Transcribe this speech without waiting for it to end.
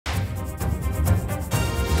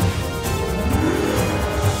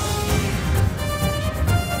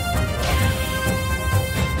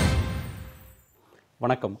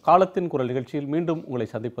வணக்கம். காலத்தின் குரல் நிகழ்ச்சியில் மீண்டும் உங்களை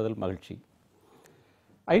சந்திப்பதில் மகிழ்ச்சி.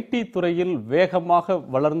 ஐடி துறையில் வேகமாக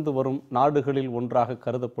வளர்ந்து வரும் நாடுகளில் ஒன்றாக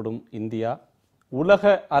கருதப்படும் இந்தியா,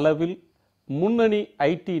 உலக அளவில் முன்னணி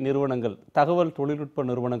ஐடி நிறுவனங்கள், தகவல் தொழில்நுட்ப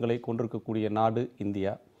நிறுவனங்களை கொண்டிருக்கக்கூடிய நாடு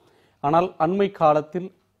இந்தியா. ஆனால் அண்மை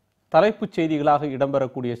காலத்தில் தலைப்புச் செய்திகளாக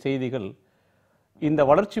இடம்பெறக்கூடிய செய்திகள் இந்த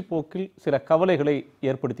வளர்ச்சி போக்கில் சில கவலைகளை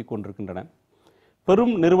ஏற்படுத்தி கொண்டிருக்கின்றன.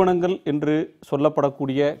 பெரும் நிறுவனங்கள் என்று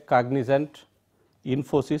சொல்லப்படக்கூடிய காக்னிசன்ட்,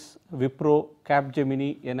 இன்ஃபோசிஸ், விப்ரோ, கேப்ஜெமினி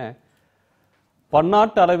என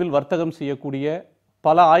பன்னாட்டு அளவில் வர்த்தகம் செய்யக்கூடிய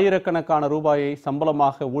பல ஆயிரக்கணக்கான ரூபாயை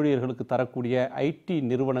சம்பளமாக ஊழியர்களுக்கு தரக்கூடிய ஐடி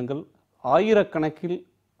நிறுவனங்கள் ஆயிரக்கணக்கில்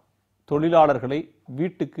தொழிலாளர்களை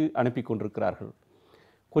வீட்டுக்கு அனுப்பி கொண்டிருக்கிறார்கள்.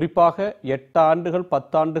 குறிப்பாக 8 ஆண்டுகள்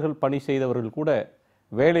 10 ஆண்டுகள் பணி செய்தவர்கள் கூட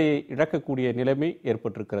வேலையை இழக்கக்கூடிய நிலைமை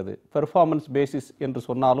ஏற்பட்டிருக்கிறது. பெர்ஃபார்மன்ஸ் பேசிஸ் என்று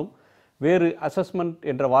சொன்னாலும், வேறு அசஸ்மெண்ட்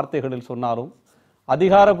என்ற வார்த்தைகளில் சொன்னாலும்,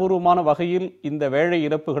 அதிகாரபூர்வமான வகையில் இந்த வேலை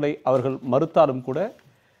இழப்புகளை அவர்கள் மறுத்தாலும் கூட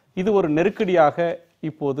இது ஒரு நெருக்கடியாக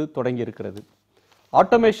இப்போது தொடங்கியிருக்கிறது.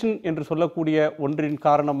 ஆட்டோமேஷன் என்று சொல்லக்கூடிய ஒன்றின்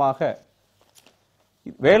காரணமாக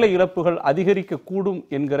வேலை இழப்புகள் அதிகரிக்கக்கூடும்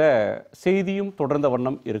என்கிற செய்தியும் தொடர்ந்த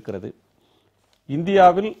வண்ணம் இருக்கிறது.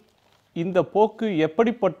 இந்தியாவில் இந்த போக்கு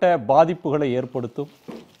எப்படிப்பட்ட பாதிப்புகளை ஏற்படுத்தும்?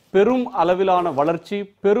 பெரும் அளவிலான வளர்ச்சி,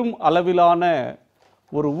 பெரும் அளவிலான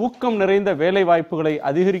ஒரு ஊக்கம் நிறைந்த வேலை வாய்ப்புகளை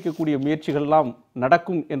அதிகரிக்கக்கூடிய முயற்சிகள்லாம்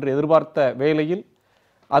நடக்கும் என்று எதிர்பார்த்த வேளையில்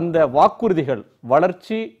அந்த வாக்குறுதிகள்,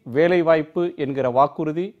 வளர்ச்சி, வேலைவாய்ப்பு என்கிற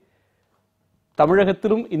வாக்குறுதி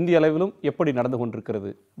தமிழகத்திலும் இந்திய அளவிலும் எப்படி நடந்து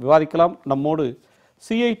கொண்டிருக்கிறது விவாதிக்கலாம். நம்மோடு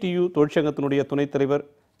சிஐடியு தொழிற்சங்கத்தினுடைய துணைத் தலைவர்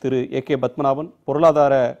திரு ஏ.கே. பத்மநாபன்,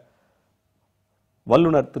 பொருளாதார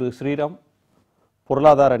வல்லுநர் திரு ஸ்ரீராம்,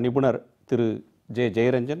 பொருளாதார நிபுணர் திரு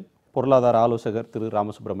ஜெயரஞ்சன், பொருளாதார ஆலோசகர் திரு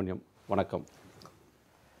ராமசுப்ரமணியம். வணக்கம்.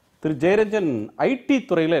 திரு ஜெயரஞ்சன், ஐடி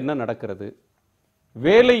துறையில் என்ன நடக்கிறது?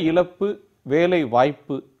 வேலை இழப்பு, வேலை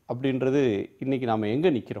வாய்ப்பு அப்படின்றது இன்னைக்கு நாம்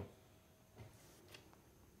எங்கே நிற்கிறோம்?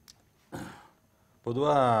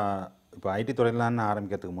 பொதுவாக இப்போ ஐடி துறையிலான்னு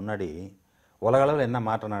ஆரம்பிக்கிறதுக்கு முன்னாடி உலக அளவில் என்ன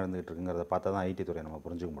மாற்றம் நடந்துகிட்டு இருக்குங்கிறத பார்த்தா தான் ஐடி துறையை நம்ம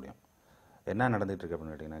புரிஞ்சுக்க முடியும். என்ன நடந்துகிட்டு இருக்கு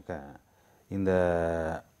அப்படின்னு கேட்டிங்கனாக்கா, இந்த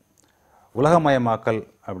உலகமயமாக்கல்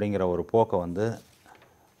அப்படிங்கிற ஒரு போக்கை வந்து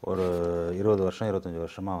ஒரு 20 வருஷம் 25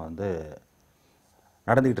 வருஷமாக வந்து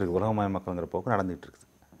நடந்துகிட்டு இருக்குது. உலகமயமாக்கல்ங்கிற போக்கு நடந்துகிட்டு இருக்குது.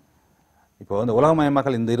 இப்போ வந்து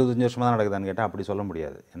உலகமயமாக்கல் இந்த 25 வருஷமாக தான் நடக்குதான்னு கேட்டால் அப்படி சொல்ல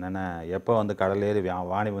முடியாது. என்னென்னா, எப்போ வந்து கடலேறி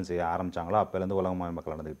வாணிபம் செய்ய ஆரம்பித்தாங்களோ அப்போலேருந்து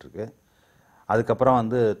உலகமயமாக்கல் நடந்துகிட்டு இருக்கு. அதுக்கப்புறம்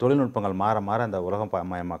வந்து தொழில்நுட்பங்கள் மாற மாற அந்த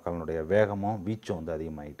உலகமயமாக்கலினுடைய வேகமும் வீச்சும் வந்து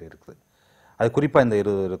அதிகமாகிட்டு இருக்குது. அது குறிப்பாக இந்த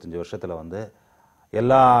 20-25 வருஷத்தில் வந்து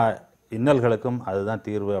எல்லா இன்னல்களுக்கும் அதுதான்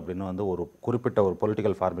தீர்வு அப்படின்னு வந்து ஒரு குறிப்பிட்ட ஒரு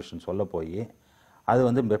பொலிட்டிக்கல் ஃபார்மேஷன் சொல்ல போய் அது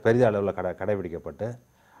வந்து பெரிய அளவில் கடைபிடிக்கப்பட்டு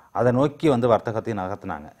அதை நோக்கி வந்து வர்த்தகத்தையும்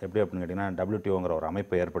நகர்த்தினாங்க. எப்படி அப்படின்னு கேட்டிங்கன்னா, WTOங்கிற ஒரு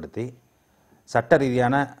அமைப்பை ஏற்படுத்தி சட்ட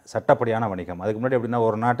ரீதியான சட்டப்படியான வணிகம். அதுக்கு முன்னாடி எப்படின்னா,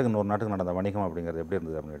 ஒரு நாட்டுக்கு இன்னொரு நாட்டுக்கு நடந்த வணிகம் அப்படிங்கிறது எப்படி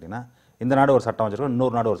இருந்தது அப்படின்னு கேட்டிங்கன்னா, இந்த நாடு ஒரு சட்டம் வச்சுருக்கோம்,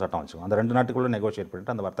 இன்னொரு நாடு ஒரு சட்டம் வச்சுருக்கோம், அந்த 2 நாட்டுக்குள்ளே நெகோஷியேட்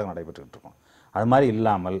பண்ணிட்டு அந்த வர்த்தகம் நடைபெற்றுக்கிட்டு இருக்கும். அது மாதிரி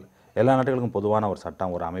இல்லாமல் எல்லா நாட்டுகளுக்கும் பொதுவான ஒரு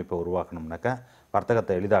சட்டம், ஒரு அமைப்பை உருவாக்கணும்னாக்கா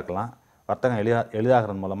வர்த்தகத்தை எளிதாக்கலாம். வர்த்தகம்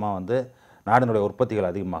எளிதாகிறது மூலமாக வந்து நாட்டினுடைய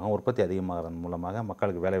உற்பத்திகள் அதிகமாகும். உற்பத்தி அதிகமாகிறது மூலமாக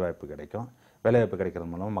மக்களுக்கு வேலைவாய்ப்பு கிடைக்கும். வேலைவாய்ப்பு கிடைக்கிறது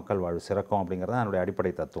மூலமாக மக்கள் வாழ்வு சிறக்கும் அப்படிங்கிறது தான் என்னுடைய அடிப்படை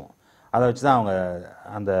தத்துவம். அதை வச்சு தான் அவங்க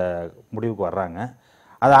அந்த முடிவுக்கு வர்றாங்க.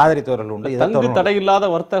 அதை ஆதரித்தவர்கள் உண்டு. தடையில்லாத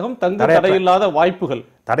வர்த்தகம், தடையில்லாத வாய்ப்புகள்,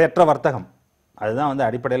 தடையற்ற வர்த்தகம், அதுதான் வந்து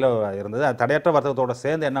அடிப்படையில் இருந்தது. அது தடையற்ற வர்த்தகத்தோடு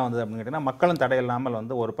சேர்ந்து என்ன வந்தது அப்படின்னு கேட்டிங்கன்னா, மக்களும் தடையில்லாமல்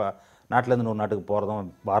வந்து ஒரு நாட்டிலேருந்து இன்னொரு நாட்டுக்கு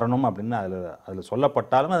போகிறதும் வரணும் அப்படின்னு அதில்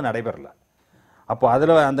சொல்லப்பட்டாலும் அது நடைபெறலை. அப்போ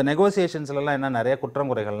அதில் அந்த நெகோசியேஷன்ஸ்லாம் என்ன நிறைய குற்றம்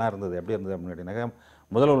குறைகள்லாம் இருந்தது. எப்படி இருந்தது அப்படின்னு கேட்டிங்கனாக்கா,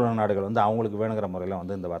 முதல் உலக நாடுகள் வந்து அவங்களுக்கு வேணுங்கிற முறையில்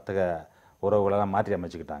வந்து இந்த வர்த்தக உறவுகளெல்லாம் மாற்றி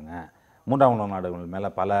அமைச்சுக்கிட்டாங்க. மூன்றாம் உலக நாடுகள் மேலே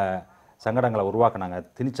பல சங்கடங்களை உருவாக்குனாங்க,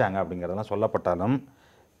 திணிச்சாங்க அப்படிங்கிறதெல்லாம் சொல்லப்பட்டாலும்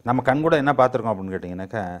நம்ம கண்கூட என்ன பார்த்துருக்கோம் அப்படின்னு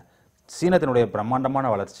கேட்டிங்கனாக்கா, சீனத்தினுடைய பிரம்மாண்டமான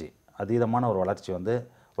வளர்ச்சி, அதீதமான ஒரு வளர்ச்சி வந்து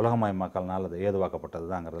உலகமயமாக்கல்னால் அது ஏதுவாக்கப்பட்டது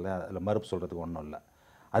தாங்கிறதுல அதில் மறுப்பு சொல்கிறதுக்கு ஒன்றும் இல்லை.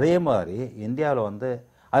 அதே மாதிரி இந்தியாவில் வந்து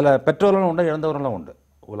அதில் பெற்றோர்களும் உண்டு, இழந்தவர்களும் உண்டு.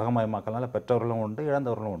 உலகமயமாக்கல்னால பெற்றவர்களும் உண்டு,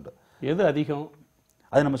 இழந்தவர்களும் உண்டு. எது அதிகம்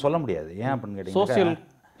அது நம்ம சொல்ல முடியாது. ஏன் அப்படின்னு கேட்டிங்கன்னா,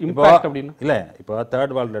 இல்லை, இப்போ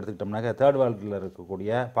தேர்ட் வேர்ல்டு எடுத்துக்கிட்டோம்னாக்கா, தேர்ட் வேர்ல்டில்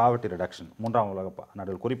இருக்கக்கூடிய பாவர்ட்டி ரிடக்ஷன், மூன்றாம் உலக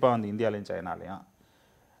நாடுகள், குறிப்பாக வந்து இந்தியாலையும் சைனாலையும்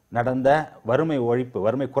நடந்த வறுமை ஒழிப்பு,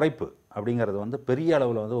 வறுமை குறைப்பு அப்படிங்கிறது வந்து பெரிய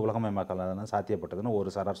அளவில் வந்து உலகமயமாக்கல் தான் சாத்தியப்பட்டதுன்னு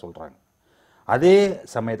ஒரு சாரார் சொல்கிறாங்க. அதே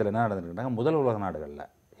சமயத்தில் என்ன நடந்துருக்காங்க, முதல் உலக நாடுகளில்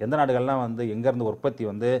எந்த நாடுகள்லாம் வந்து எங்கேருந்து உற்பத்தி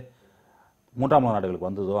வந்து மூன்றாம் உலக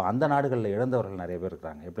நாடுகளுக்கு வந்ததோ அந்த நாடுகளில் இழந்தவர்கள் நிறைய பேர்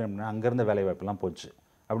இருக்கிறாங்க. எப்படி அப்படின்னா, அங்கேருந்து வேலைவாய்ப்பெல்லாம் போச்சு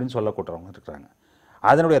அப்படின்னு சொல்லக்கூட்டவங்க இருக்கிறாங்க.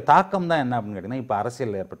 அதனுடைய தாக்கம் தான் என்ன அப்படின்னு கேட்டிங்கன்னா, இப்போ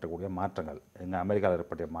அரசியலில் ஏற்பட்டக்கூடிய மாற்றங்கள், எங்கள் அமெரிக்காவில்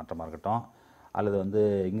ஏற்பட்ட மாற்றமாக இருக்கட்டும், அல்லது வந்து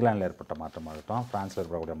இங்கிலாந்தில் ஏற்பட்ட மாற்றமாக இருக்கட்டும், ஃப்ரான்ஸில்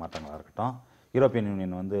ஏற்படக்கூடிய மாற்றங்களாக இருக்கட்டும், யூரோப்பியன்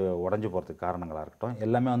யூனியன் வந்து உடஞ்சி போகிறதுக்கு காரணங்களாக இருக்கட்டும்,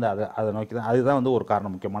 எல்லாமே வந்து அதை நோக்கி தான், அதுதான் வந்து ஒரு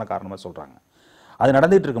காரணம், முக்கியமான காரணமாக சொல்கிறாங்க. அது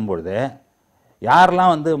நடந்துகிட்டு இருக்கும்பொழுது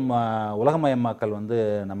யாரெல்லாம் வந்து உலகமயமாக்கல் வந்து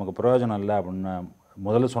நமக்கு பிரயோஜனம் இல்லை அப்படின்னு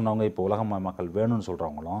முதல்ல சொன்னவங்க இப்போ உலகமயமாக்கல் வேணும்னு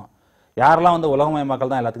சொல்கிறவங்களும், யாரெல்லாம் வந்து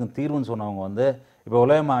உலகமயமாக்கல் தான் எல்லாத்துக்கும் தீர்வுன்னு சொன்னவங்க வந்து இப்போ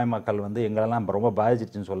உலகமயமாக்கல் வந்து எங்களெல்லாம் ரொம்ப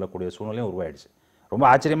பாதிச்சிருச்சுன்னு சொல்லக்கூடிய சூழ்நிலையும் உருவாயிடுச்சு. ரொம்ப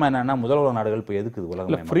ஆச்சரியமா என்னன்னா முதல் உலக நாடுகள் இப்போ எதுக்குது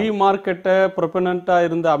உலகம் ஃப்ரீ மார்க்கெட்டை ப்ரொபனண்டா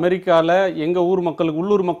இருந்த அமெரிக்கால எங்க ஊர் மக்களுக்கு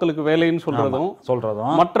உள்ளூர் மக்களுக்கு வேலைன்னு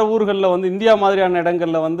சொல்றதும் மற்ற ஊர்களில் வந்து இந்தியா மாதிரியான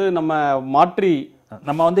இடங்கள்ல வந்து நம்ம மாற்றி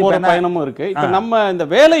நம்ம வந்து பயணமும் இருக்கு. இப்ப நம்ம இந்த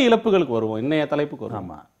வேலை இழப்புகளுக்கு வருவோம், இன்னைய தலைப்புக்கு வருவோம்.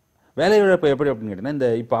 ஆமா, வேலை இழப்பு எப்படி அப்படின்னு கேட்டீங்கன்னா, இந்த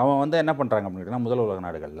இப்போ அவன் வந்து என்ன பண்றாங்க அப்படின்னு கேட்டீங்கன்னா, முதல் உலக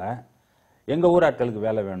நாடுகளில் எங்க ஊர் ஆட்களுக்கு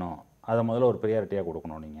வேலை வேணும், அதை முதல்ல ஒரு ப்ரியாரிட்டியாக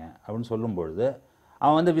கொடுக்கணும் நீங்க அப்படின்னு சொல்லும்பொழுது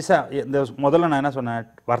அவன் வந்து விசா இந்த முதல்ல நான் என்ன சொன்னேன்,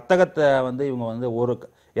 வர்த்தகத்தை வந்து இவங்க வந்து ஒரு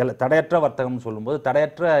தடையற்ற வர்த்தகம்னு சொல்லும்போது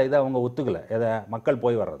தடையற்ற இதை அவங்க ஒத்துக்கலை, எதை மக்கள்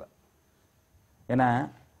போய் வர்றதை. ஏன்னா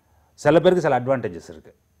சில பேருக்கு சில அட்வான்டேஜஸ்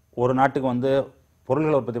இருக்குது. ஒரு நாட்டுக்கு வந்து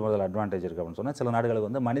பொருள்களை உற்பத்தி பண்ணுறதுல அட்வான்டேஜ் இருக்குது அப்படின்னு சொன்னால், சில நாடுகளுக்கு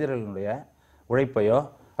வந்து மனிதர்களுடைய உழைப்பையோ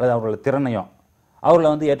அல்லது அவர்களோட திறனையோ அவர்களை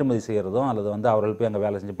வந்து ஏற்றுமதி செய்கிறதும் அல்லது வந்து அவர்கள் போய் அங்கே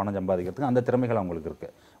வேலை செஞ்சு பணம் சம்பாதிக்கிறதுக்கு அந்த திறமைகள் அவங்களுக்கு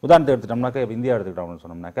இருக்குது. உதாரணத்தை எடுத்துட்டோம்னாக்கா, இப்போ இந்தியா எடுத்துக்கிட்டோம் அப்படின்னு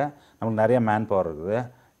சொன்னோம்னாக்கா, நமக்கு நிறைய மேன் பவர் இருக்குது,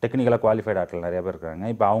 டெக்னிக்கலாக குவாலிஃபைட் ஆட்கள் நிறைய பேர் இருக்காங்க.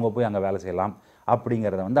 இப்போ அவங்க போய் அங்கே வேலை செய்யலாம்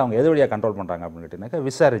அப்படிங்கிறத வந்து அவங்க எது வழியாக கண்ட்ரோல் பண்ணுறாங்க அப்படின்னு கேட்டிங்கனாக்கா,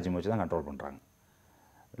 விசா ரெஜிம் வச்சு தான் கண்ட்ரோல் பண்ணுறாங்க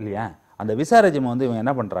இல்லையா. அந்த விசா ரெஜிம் வந்து இவங்க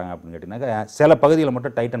என்ன பண்ணுறாங்க அப்படின்னு கேட்டிங்கனாக்கா, சில பகுதிகளை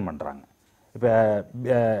மட்டும் டைட்டன் பண்ணுறாங்க. இப்போ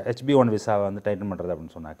HB1 விசாவை வந்து டைட்டன் பண்ணுறது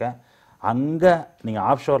அப்படின்னு சொன்னாக்க, அங்கே நீங்கள்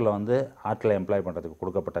ஆஃப் ஷோரில் வந்து ஆட்களை எம்ப்ளாய் பண்ணுறதுக்கு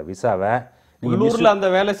கொடுக்கப்பட்ட விசாவை உள்ளூரில் அந்த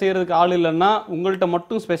வேலை செய்யறதுக்கு ஆள் இல்லைன்னா உங்கள்கிட்ட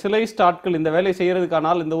மட்டும் ஸ்பெஷலைஸ்ட் ஆட்கள் இந்த வேலை செய்யறதுக்கான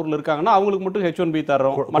ஆள் இந்த ஊரில் இருக்காங்கன்னா அவங்களுக்கு மட்டும் H1B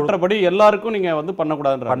தர்றோம், மற்றபடி எல்லாருக்கும் நீங்கள் வந்து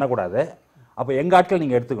பண்ணக்கூடாது. அப்போ எங்கள் ஆட்கள்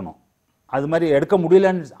நீங்கள் எடுத்துக்கணும், அது மாதிரி எடுக்க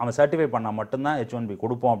முடியலன்னு அவன் சர்டிஃபை பண்ணால் மட்டும்தான் H1B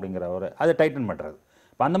கொடுப்போம் அப்படிங்கிற ஒரு அதை டைட்டன் பண்ணுறது.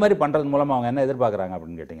 இப்போ அந்த மாதிரி பண்ணுறது மூலமாக அவங்க என்ன எதிர்பார்க்குறாங்க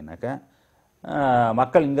அப்படின்னு கேட்டிங்கனாக்கா,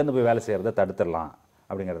 மக்கள் இங்கேருந்து போய் வேலை செய்கிறத தடுத்துடலாம்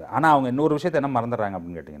அப்படிங்கிறது. ஆனால் அவங்க இன்னொரு விஷயத்தை என்ன மறந்துடுறாங்க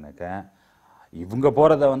அப்படின்னு கேட்டிங்கனாக்கா, இவங்க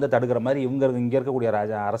போகிறத வந்து தடுக்கிற மாதிரி இங்கே இருக்கக்கூடிய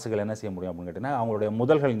அரசுகள் என்ன செய்ய முடியும் அப்படின்னு கேட்டிங்கன்னா, அவங்களுடைய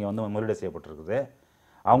முதல்கள் இங்கே வந்து முதலீடு செய்யப்பட்டிருக்குது,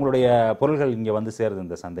 அவங்களுடைய பொருள்கள் இங்கே வந்து சேருது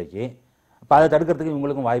இந்த சந்தைக்கு. இப்போ அதை தடுக்கிறதுக்கு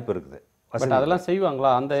இவங்களுக்கும் வாய்ப்பு இருக்குது. அதெல்லாம்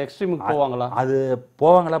செய்வாங்களா, அந்த எக்ஸ்ட்ரீமுக்கு போவாங்களா? அது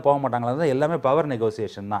போவாங்களா போக மாட்டாங்களா, தான் எல்லாமே பவர்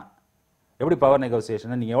நெகோசியேஷன் தான். எப்படி பவர்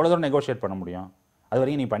நெகோசியேஷன், நீங்கள் எவ்வளோ தூரம் நெகோஷியேட் பண்ண முடியும் அது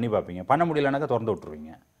வரைக்கும் நீங்கள் பண்ணி பார்ப்பீங்க, பண்ண முடியலனாக்கா திறந்து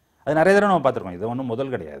விட்டுருவீங்க. அது நிறைய தடவை நம்ம பார்த்துருக்கோம், இது ஒன்றும்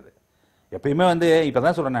முதல் கிடையாது. எப்பயுமே வந்து இப்போ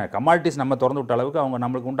தான் சொல்கிறேன், கமாடிட்டிஸ் நம்ம திறந்து விட்ட அளவுக்கு அவங்க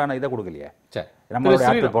நம்மளுக்கு உண்டான இதை கொடுக்கலையே நம்மளுடைய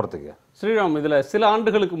ஆட்கள் போகிறதுக்கு. ஸ்ரீராம், இதில் சில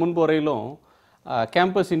ஆண்டுகளுக்கு முன்பு வரையிலும்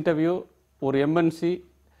கேம்பஸ் இன்டர்வியூ, ஒரு MNC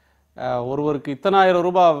ஒருவருக்கு இத்தனாயிரம்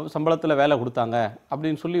ரூபாய் சம்பளத்தில் வேலை கொடுத்தாங்க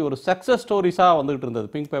அப்படின்னு சொல்லி ஒரு சக்ஸஸ் ஸ்டோரிஸாக வந்துகிட்டு இருந்தது.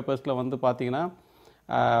 பிங்க் பேப்பர்ஸில் வந்து பார்த்தீங்கன்னா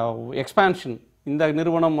எக்ஸ்பான்ஷன், இந்த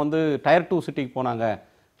நிறுவனம் வந்து Tier 2 சிட்டிக்கு போனாங்க,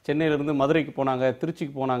 சென்னையிலேருந்து மதுரைக்கு போனாங்க,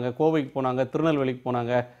 திருச்சிக்கு போனாங்க, கோவைக்கு போனாங்க, திருநெல்வேலிக்கு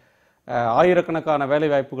போனாங்க, ஆயிரக்கணக்கான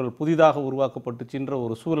வேலைவாய்ப்புகள் புதிதாக உருவாக்கப்பட்டுச்சுன்ற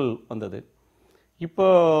ஒரு சூழல் வந்தது. இப்போ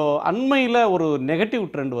அண்மையில் ஒரு நெகட்டிவ்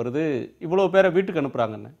ட்ரெண்ட் வருது, இவ்வளோ பேரை வீட்டுக்கு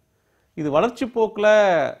அனுப்புகிறாங்கன்னு. இது வளர்ச்சி போக்கில்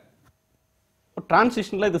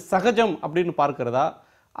டிரான்சிஷனில் இது சகஜம் அப்படின்னு பார்க்கிறதா,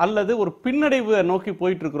 அல்லது ஒரு பின்னடைவை நோக்கி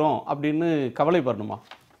போயிட்டுருக்குறோம் அப்படின்னு கவலைப்படணுமா?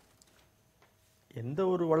 எந்த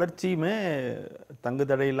ஒரு வளர்ச்சியுமே தங்கு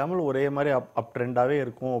தடை இல்லாமல் ஒரே மாதிரி அப் ட்ரெண்டாகவே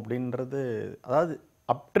இருக்கும் அப்படின்றது, அதாவது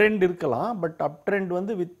அப் ட்ரெண்ட் இருக்கலாம், பட் அப் ட்ரெண்ட்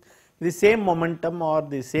வந்து with the same momentum R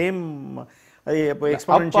the same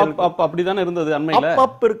exponential அப்படி தானே இருந்தது அண்மையில்.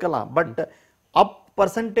 அப் இருக்கலாம், but up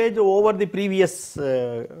percentage over the previous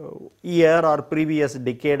year R previous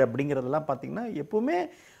decade அப்படிங்கிறதெல்லாம் பார்த்தீங்கன்னா எப்பவுமே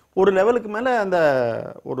ஒரு லெவலுக்கு மேலே அந்த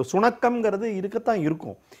ஒரு சுணக்கம்ங்கிறது இருக்கத்தான்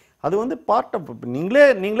இருக்கும். அது வந்து பார்ட் ஆஃப்,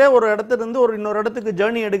 நீங்களே ஒரு இடத்துல இருந்து ஒரு இன்னொரு இடத்துக்கு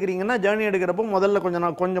ஜேர்னி எடுக்கிறீங்கன்னா, ஜேர்னி எடுக்கிறப்போ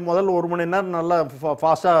கொஞ்சம் முதல்ல 1 மணி நேரம் நல்லா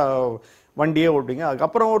ஃபாஸ்ட்டாக வண்டியே ஓட்டுவீங்க,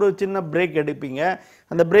 அதுக்கப்புறம் ஒரு சின்ன பிரேக் எடுப்பீங்க,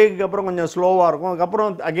 அந்த பிரேக்கு அப்புறம் கொஞ்சம் ஸ்லோவாக இருக்கும்,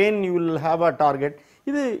 அதுக்கப்புறம் again you will have a target.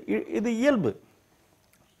 இது இயல்பு.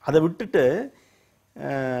 அதை விட்டுட்டு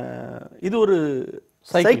இது ஒரு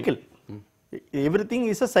cycle, everything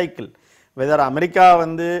is a cycle. Weather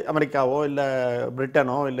அமெரிக்காவோ இல்லை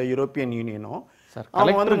பிரிட்டனோ இல்லை யூரோப்பியன் யூனியனோ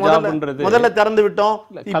முதல்ல திறந்து விட்டோம்.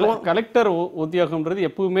 கலெக்டர் உத்தியோகம்ன்றது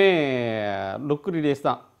எப்பவுமே லுக்ரிடியஸ்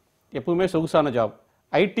தான், எப்பவுமே சொகுசான ஜாப்.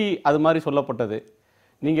 ஐடி அது மாதிரி சொல்லப்பட்டது.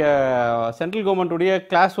 நீங்கள் சென்ட்ரல் கவர்மெண்ட்டுடைய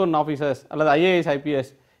கிளாஸ் 1 ஆஃபீஸர்ஸ் அல்லது IAS IPS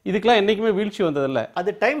இதுக்கெல்லாம் என்றைக்குமே வீழ்ச்சி வந்ததில்லை.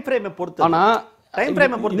 அது டைம் ஃப்ரேமை பொறுத்து. ஆனால்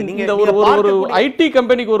இந்த ஒரு ஐடி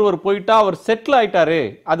கம்பெனிக்கு ஒருவர் போயிட்டா அவர் செட்டில் ஆயிட்டாரு,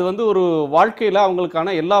 அது வந்து ஒரு வாழ்க்கையில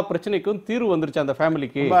அவங்களுக்கான எல்லா பிரச்சனைக்கும் தீர்வு வந்துருச்சு அந்த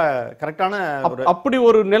ஃபேமிலிக்கு. கரெக்டான அப்படி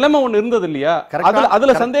ஒரு நிலைமை ஒன்று இருந்தது இல்லையா?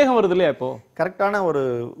 அதுல சந்தேகம் வருது இல்லையா? இப்போ கரெக்டான ஒரு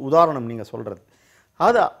உதாரணம் நீங்க சொல்றது.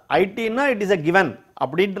 அது ஐடின்னா இட் இஸ் அ கிவன்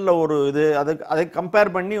அப்படின்ற ஒரு இது. அதை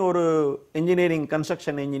கம்பேர் பண்ணி ஒரு இன்ஜினியரிங்,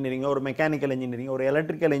 கன்ஸ்ட்ரக்ஷன் இன்ஜினியரிங்கோ, ஒரு மெக்கானிக்கல் இன்ஜினியரிங்கோ, ஒரு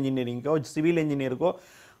எலக்ட்ரிக்கல் இன்ஜினியரிங்கோ, சிவில் இன்ஜினியருக்கோ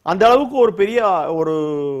அந்த அளவுக்கு ஒரு பெரிய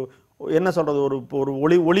என்ன சொல்றது ஒரு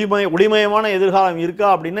ஒரு ஒளிமயமான எதிர்காலம் இருக்கா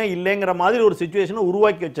அப்படின்னா இல்லைங்கிற மாதிரி ஒரு சுச்சுவேஷனை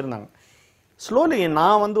உருவாக்கி வச்சிருந்தாங்க. ஸ்லோலி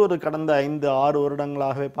நான் வந்து ஒரு கடந்த 5-6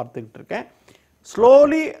 வருடங்களாகவே பார்த்துக்கிட்டு இருக்கேன்.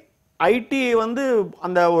 ஸ்லோலி ஐடி வந்து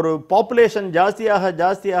அந்த ஒரு பாப்புலேஷன்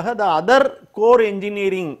ஜாஸ்தியாக the other core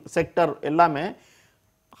engineering sector எல்லாமே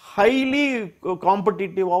ஹைலி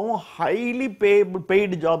காம்படிட்டிவாகவும் ஹைலி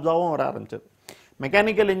பெய்டு ஜாப்ஸாகவும் வர ஆரம்பிச்சது.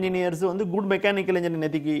 மெக்கானிக்கல் இன்ஜினியர்ஸ் வந்து குட் மெக்கானிக்கல்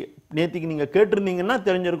இன்ஜினியர் நேத்திக்கு நீங்கள் கேட்டிருந்தீங்கன்னா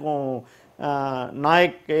தெரிஞ்சிருக்கும்.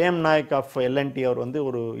 நாயக் ஆஃப் எல்என்டி அவர் வந்து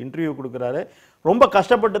ஒரு இன்டர்வியூ கொடுக்குறாரு. ரொம்ப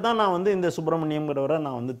கஷ்டப்பட்டு தான் நான் வந்து இந்த சுப்பிரமணியம்ங்கிறவரை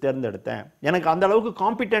நான் வந்து தேர்ந்தெடுத்தேன். எனக்கு அந்த அளவுக்கு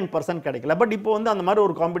காம்பிடென்ட் பர்சன் கிடைக்கல. பட் இப்போ வந்து அந்த மாதிரி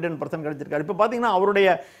ஒரு காம்பிடென்ட் பர்சன் கிடைச்சிருக்காரு. இப்போ பார்த்தீங்கன்னா அவருடைய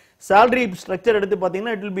சேலரி ஸ்ட்ரக்சர் எடுத்து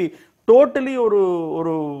பார்த்தீங்கன்னா இட் வில் பி டோட்டலி ஒரு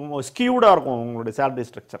ஒரு ஸ்கியூடாக இருக்கும் உங்களுடைய சேலரி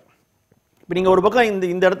ஸ்ட்ரக்சர். இப்போ நீங்கள் ஒரு பக்கம்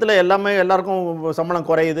இந்த இடத்துல எல்லாருக்கும் சம்பளம்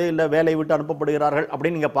குறையுது, இல்லை வேலையை விட்டு அனுப்பப்படுகிறார்கள்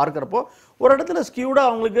அப்படின்னு நீங்கள் பார்க்குறப்போ ஒரு இடத்துல ஸ்கியூடாக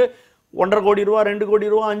அவங்களுக்கு 1.5 கோடி ரூபா, 2 கோடி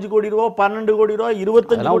ரூபா, 5 கோடி ரூபா, 12 கோடி ரூபா,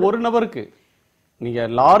 25 ஒரு நபருக்கு. நீங்க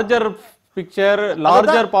லார்ஜர் பிக்சர்,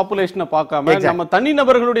 லார்ஜர் பாப்புலேஷனை பார்க்காம நம்ம தனி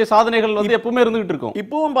நபர்களுடைய சாதனைகள் வந்து எப்பவுமே இருந்துகிட்டு இருக்கும்.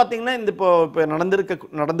 இப்பவும் பாத்தீங்கன்னா இந்த இப்போ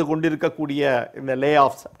நடந்து கொண்டிருக்கக்கூடிய இந்த லே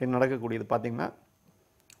ஆஃப்ஸ் அப்படின்னு நடக்கக்கூடியது பாத்தீங்கன்னா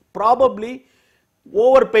ப்ராபப்ளி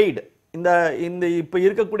ஓவர் பெய்டு. இந்த இப்ப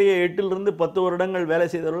இருக்கக்கூடிய 8 to 10 வருடங்கள் வேலை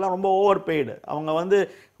செய்தவர்கள் ரொம்ப ஓவர் பெய்டு. அவங்க வந்து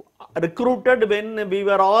recruited when we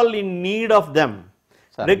were all in need of them.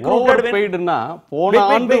 போன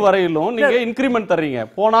ஆண்டு வரையிலும் நீங்க இன்கிரிமெண்ட் தர்றீங்க,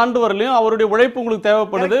 போன ஆண்டு வரையிலும் அவருடைய உழைப்பு உங்களுக்கு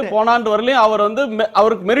தேவைப்படுது, போன ஆண்டு வரையிலும் அவர் வந்து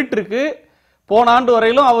அவருக்கு மெரிட் இருக்கு, போன ஆண்டு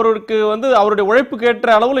வரையிலும் அவருக்கு வந்து அவருடைய உழைப்புக்கு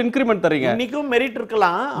ஏற்ற அளவுல இன்கிரிமெண்ட் தர்றீங்க. இன்னைக்கும் மெரிட்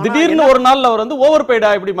இருக்கலாம், திடீர்னு ஒரு நாள் அவர் வந்து ஓவர்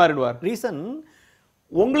பெய்டா எப்படி மாறிடுவார்? ரீசன்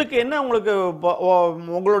உங்களுக்கு என்ன, உங்களுக்கு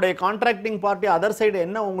உங்களுடைய கான்ட்ராக்டிங் பார்ட்டி அதர் சைடு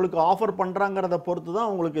என்ன உங்களுக்கு ஆஃபர் பண்றாங்கறத பொறுத்து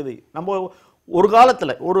தான் உங்களுக்கு இது. நம்ம ஒரு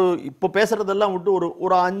காலத்துல இப்போ பேசுறதெல்லாம் விட்டு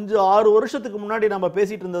ஒரு 5-6 வருஷத்துக்கு முன்னாடி நம்ம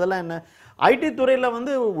பேசிட்டு இருந்ததெல்லாம் என்ன, ஐடி துறையில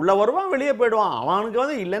வந்து உள்ள வருவான் வெளியே போயிடுவான், அவனுக்கு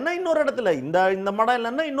வந்து இல்லைன்னா இன்னொரு இடத்துல இந்த மடம்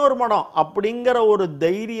இல்லைன்னா இன்னொரு மடம் அப்படிங்கிற ஒரு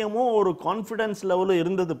தைரியமும் ஒரு கான்ஃபிடன்ஸ் லெவலும்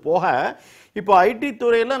இருந்தது போக, இப்போ ஐடி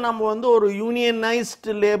துறையில நம்ம வந்து ஒரு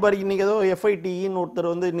யூனியனைஸ்டு லேபர், இன்னைக்கு ஏதோ எஃப்ஐடின்னு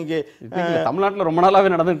ஒருத்தர் வந்து இன்னைக்கு தமிழ்நாட்டில் ரொம்ப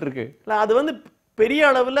நாளாவே நடந்துட்டு இருக்கு. அது வந்து பெரிய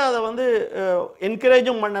அளவில் அதை வந்து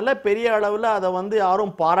என்கரேஜும் பண்ணலை, பெரிய அளவில் அதை வந்து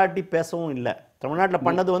யாரும் பாராட்டி பேசவும் இல்லை. தமிழ்நாட்டில்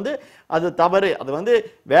பண்ணது வந்து அது தவறு, அது வந்து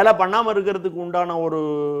வேலை பண்ணாமல் இருக்கிறதுக்கு உண்டான ஒரு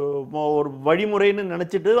வழிமுறைன்னு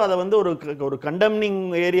நினச்சிட்டு அதை வந்து ஒரு கண்டம்னிங்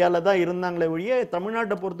ஏரியாவில் தான் இருந்தாங்களே ஒழிய,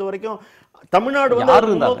 தமிழ்நாட்டை பொறுத்த வரைக்கும் தமிழ்நாடு வந்து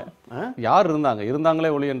யார்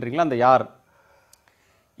இருந்தாங்களே ஒழியன்றீங்களா? அந்த யார்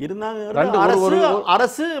இருந்தாங்க?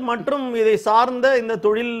 அரசு மற்றும் இதை சார்ந்த இந்த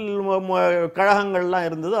தொழில் கழகங்கள்லாம்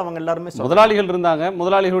இருந்தது, அவங்க எல்லாருமே முதலாளிகள் இருந்தாங்க,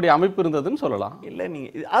 முதலாளிகளுடைய அமைப்பு இருந்ததுன்னு சொல்லலாம். இல்லை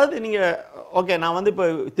அதாவது நீங்க ஓகே, நான் வந்து இப்போ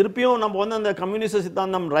திருப்பியும் நம்ம வந்து அந்த கம்யூனிஸ்ட்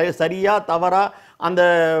சித்தாந்தம் சரியா தவறா, அந்த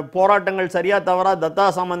போராட்டங்கள் சரியா தவறா, தத்தா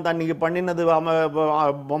சாமந்த் அன்னைக்கு பண்ணினது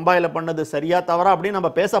பம்பாயில் பண்ணது சரியா தவறா அப்படின்னு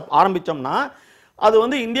நம்ம பேச ஆரம்பிச்சோம்னா அது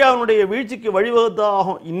வந்து இந்தியாவினுடைய வீழ்ச்சிக்கு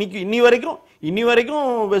வழிவகுத்தாகும். இன்னி வரைக்கும்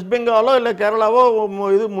வெஸ்ட் பெங்காலோ இல்லை கேரளாவோ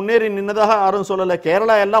இது முன்னேறி நின்னதாக யாரும் சொல்லலை.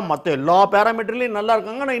 கேரளா எல்லாம் மற்ற எல்லா பேராமீட்டர்லையும் நல்லா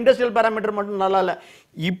இருக்காங்க, ஆனால் இண்டஸ்ட்ரியல் பேராமீட்டர் மட்டும் நல்லா இல்லை.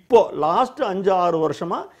 இப்போ லாஸ்ட் 5-6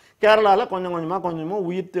 வருஷமா கேரளாவில் கொஞ்சம் கொஞ்சமாக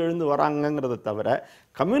உயிர்த்து எழுந்து வராங்கிறத தவிர,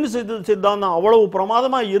 கம்யூனிஸ்ட் சித்தாந்தம் அவ்வளவு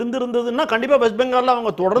பிரமாதமாக இருந்திருந்ததுன்னா கண்டிப்பாக வெஸ்ட் பெங்காலில்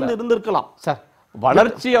அவங்க தொடர்ந்து இருந்திருக்கலாம். சார்,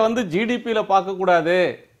 வளர்ச்சியை வந்து ஜிடிபியில் பார்க்கக்கூடாது,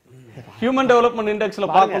 ஹியூமன் டெவலப்மெண்ட் இண்டெக்ஸ்ல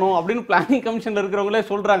பார்க்கணும் அப்படின்னு பிளானிங் கமிஷன்ல இருக்கிறவங்களே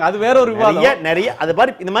சொல்றாங்க. அது வேற ஒரு விவாதம். நிறைய அது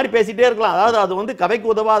மாதிரி இந்த மாதிரி பேசிட்டே இருக்கலாம். அதாவது அது வந்து கதைக்கு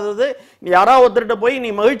உதவாதது. யாராவது ஒருத்தர்கிட்ட போய்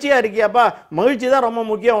நீ மகிழ்ச்சியா இருக்கியாப்பா, மகிழ்ச்சி தான் ரொம்ப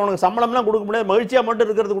முக்கியம், உனக்கு சம்பளம்லாம் கொடுக்க முடியாது, மகிழ்ச்சியா மட்டும்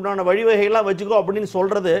இருக்கிறதுக்கு உண்டான வழிவகைகள்லாம் வச்சுக்கோ அப்படின்னு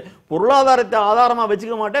சொல்றது, பொருளாதாரத்தை ஆதாரமா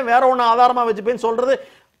வச்சுக்க மாட்டேன் வேற ஒன்று ஆதாரமா வச்சுப்பேன்னு சொல்றது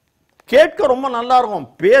கேட்க ரொம்ப நல்லா இருக்கும்,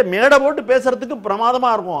 மேடை போட்டு பேசுறதுக்கு பிரமாதமா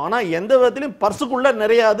இருக்கும். ஆனா எந்த விதத்திலையும் பர்சுக்குள்ள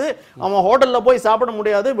நிறையாது, அவன் ஹோட்டல்ல போய் சாப்பிட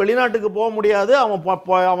முடியாது, வெளிநாட்டுக்கு போக முடியாது.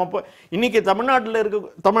 அவன் இன்னைக்கு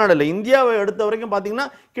தமிழ்நாட்டில் இந்தியாவை எடுத்த வரைக்கும் பாத்தீங்கன்னா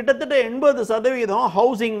கிட்டத்தட்ட 80%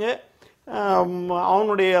 ஹவுசிங்கு,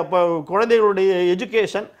 அவனுடைய குழந்தைகளுடைய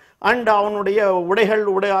எஜுகேஷன் அண்ட் அவனுடைய உடை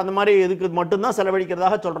அந்த மாதிரி இதுக்கு மட்டும்தான்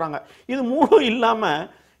செலவழிக்கிறதாக சொல்றாங்க. இது மூணும் இல்லாம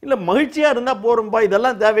இல்லை மகிழ்ச்சியா இருந்தா போரும்பா,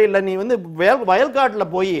 இதெல்லாம் தேவையில்லை. நீ வந்து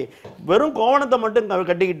வயல்காட்டில் போய் வெறும் கோவணத்தை மட்டும்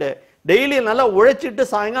கட்டிக்கிட்டு டெய்லி நல்லா உழைச்சிட்டு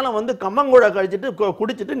சாயங்காலம் வந்து கம்மங்கூழ கழிச்சிட்டு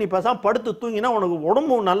குடிச்சிட்டு நீ பேசாம படுத்து தூங்கினா உனக்கு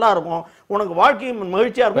உடம்பும் நல்லா இருக்கும், உனக்கு வாழ்க்கையும்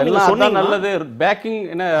மகிழ்ச்சியா இருக்கும். நல்லது பேக்கிங்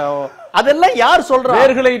என்ன அதெல்லாம் யார் சொல்றா?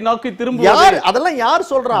 வேர்களை நோக்கி திரும்ப அதெல்லாம் யார்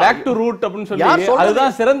சொல்றா? பேக் டு ரூட் அப்படின்னு சொல்லி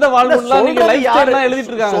அதுதான் சிறந்த வாழ்வுலாம் நீங்க லைஃப் ஸ்டைல்லாம்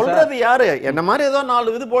எழுதிட்டு இருக்காங்க. சொல்றது யாரு? என்ன மாதிரி ஏதோ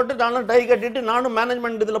 4 இது போட்டு நானும் டை கட்டிட்டு நானும்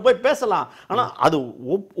மேனேஜ்மென்ட் இதுல போய் பேசலாம். ஆனா அது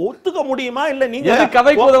ஒத்துக்க முடியுமா? இல்ல நீங்க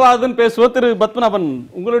கதைக்கு உதவாதுன்னு பேசுவ திரு பத்மநாபன்,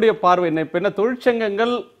 உங்களுடைய பார்வை என்ன? இப்ப என்ன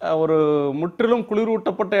தொழிற்சங்கங்கள் ஒரு முற்றிலும்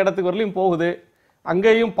குளிரூட்டப்பட்ட இடத்துக்கு வரலையும் போகுது,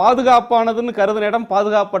 அங்கேயும் பாதுகாப்பானதுன்னு கருதுன இடம்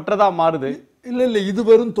பாதுகாப்பற்றதா மாறுது. இல்லை, இது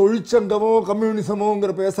வெறும் தொழிற்சங்கமோ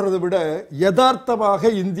கம்யூனிசமோங்கிற பேசுறதை விட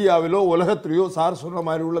யதார்த்தமாக இந்தியாவிலோ உலகத்திலேயோ சார் சொன்ன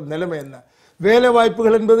மாதிரி உள்ள நிலைமை என்ன? வேலை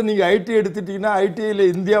வாய்ப்புகள் என்பது நீங்க ஐடி எடுத்துட்டீங்கன்னா ஐடியில்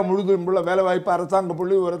இந்தியா முழுதும் உள்ள வேலை வாய்ப்பு அரசாங்க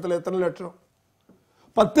புள்ளி விவரத்தில் எத்தனை லட்சம்?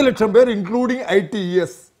 10 லட்சம் பேர் இன்க்ளூடிங்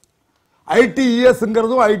ஐடிஇஎஸ்.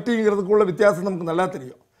 ஐடிஇஎஸ்ங்கிறதும் ஐடிங்கிறதுக்குள்ள வித்தியாசம் நமக்கு நல்லா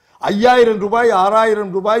தெரியும். 5000 ரூபாய்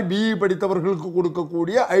 6000 ரூபாய் பிஇ படித்தவர்களுக்கு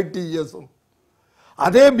கொடுக்கக்கூடிய ஐடிஇஎஸும்,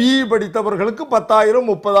 அதே பிஇ படித்தவர்களுக்கு 10,000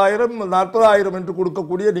 30,000 40,000 என்று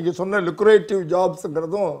கொடுக்கக்கூடிய நீங்க சொன்ன லுக்ரேட்டிவ்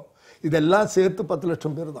ஜாப்ஸ்ங்கிறதும் இதெல்லாம் சேர்த்து 10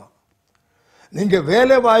 லட்சம் பேர் தான். நீங்க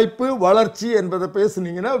வேலை வாய்ப்பு வளர்ச்சி என்பதை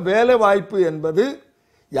பேசுனீங்கன்னா வேலை வாய்ப்பு என்பது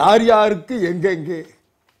யார் யாருக்கு எங்கெங்கே,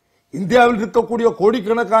 இந்தியாவில் இருக்கக்கூடிய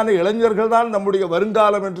கோடிக்கணக்கான இளைஞர்கள் தான் நம்முடைய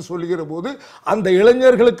வருங்காலம் என்று சொல்லுகிற போது அந்த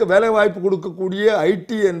இளைஞர்களுக்கு வேலை வாய்ப்பு கொடுக்கக்கூடிய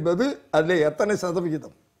ஐடி என்பது அதில் எத்தனை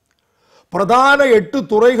சதவிகிதம்? பிரதான 8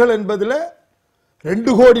 துறைகள் என்பதில்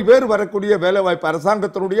 2 கோடி பேர் வரக்கூடிய வேலை வாய்ப்பு.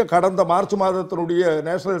 அரசாங்கத்தினுடைய கடந்த மார்ச் மாதத்தினுடைய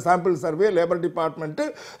national sample survey labour department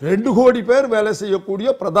 2 கோடி பேர் வேலை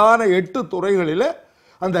செய்யக்கூடிய பிரதான 8 துறைகளில்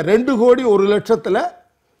அந்த 2 கோடி 1 லட்சத்தில்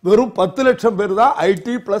வெறும் 10 லட்சம் பேர் தான்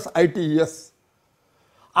ஐடி பிளஸ் ஐடிஇஎஸ்.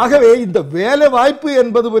 ஆகவே இந்த வேலை வாய்ப்பு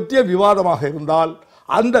என்பது பற்றிய விவாதமாக இருந்தால்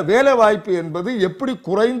அந்த வேலை வாய்ப்பு என்பது எப்படி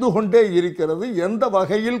குறைந்து கொண்டே இருக்கிறது, எந்த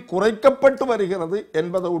வகையில் குறைக்கப்பட்டு வருகிறது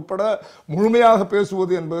என்பதை உட்பட முழுமையாக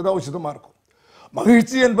பேசுவது என்பதுதான் உச்சிதமாக இருக்கும்.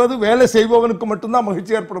 மகிழ்ச்சி என்பது வேலை செய்பவனுக்கு மட்டும்தான்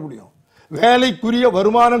மகிழ்ச்சி ஏற்பட முடியும். வேலைக்குரிய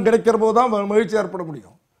வருமானம் கிடைக்கிற போது தான் மகிழ்ச்சி ஏற்பட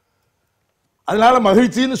முடியும். அதனால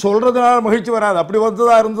மகிழ்ச்சின்னு சொல்றதுனால மகிழ்ச்சி வராது. அப்படி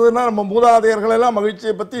வந்ததா இருந்ததுன்னா நம்ம மூதாதையர்கள் எல்லாம்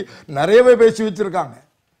மகிழ்ச்சியை பத்தி நிறையவே பேசி வச்சிருக்காங்க.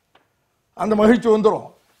 அந்த மகிழ்ச்சி வந்துடும்.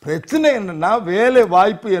 பிரச்சனை என்னன்னா வேலை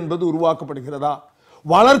வாய்ப்பு என்பது உருவாக்கப்படுகிறதா?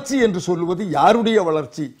 வளர்ச்சி என்று சொல்லுவது யாருடைய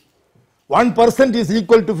வளர்ச்சி? 1% இஸ்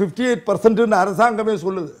ஈக்குவல் டு 58% அரசாங்கமே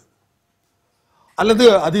சொல்லுது, அல்லது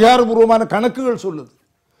அதிகாரபூர்வமான கணக்குகள் சொல்லுது.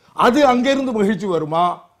 அது அங்கிருந்து மகிழ்ச்சி வருமா?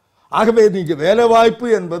 ஆகவே நீங்க வேலை வாய்ப்பு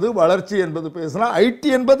என்பது வளர்ச்சி என்பது பேசினா ஐடி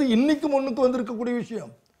என்பது இன்னைக்கு முன்னுக்கு வந்திருக்கக்கூடிய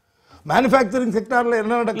விஷயம். மேனுஃபேக்சரிங் செக்டார்ல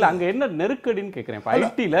என்ன நடக்கல, அங்க என்ன நெருக்கடின்னு கேக்குறேன்.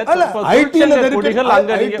 ஐடி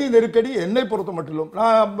நெருக்கடி என்னை பொறுத்த மட்டும்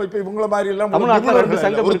நான் இப்ப இவங்கள மாதிரி எல்லாம்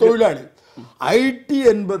ஒரு தொழிலாளி, ஐடி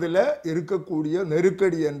என்பதுல இருக்கக்கூடிய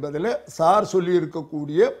நெருக்கடி என்பதுல சார் சொல்லி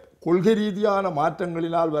இருக்கக்கூடிய கொள்கை ரீதியான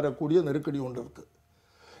மாற்றங்களினால் வரக்கூடிய நெருக்கடி ஒன்று இருக்கு.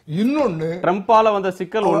 இன்னொன்னு ட்ரம்பால வந்த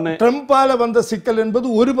சிக்கல். ட்ரம்பால வந்த சிக்கல் என்பது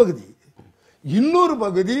ஒரு பகுதி. இன்னொரு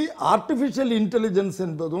பகுதி ஆர்டிபிஷியல் இன்டெலிஜென்ஸ்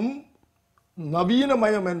என்பதும்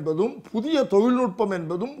நவீனமயம் என்பதும் புதிய தொழில்நுட்பம்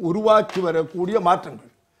என்பதும் உருவாக்கி வரக்கூடிய மாற்றங்கள்.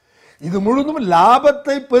 இது முழுதும்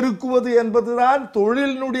லாபத்தை பெருக்குவது என்பதுதான்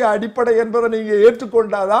தொழிலினுடைய அடிப்படை என்பதை நீங்க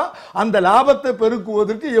ஏற்றுக்கொண்டாதான் அந்த லாபத்தை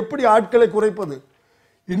பெருக்குவதற்கு எப்படி ஆட்களை குறைப்பது.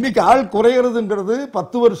 இன்னைக்கு ஆள் குறைகிறதுங்கிறது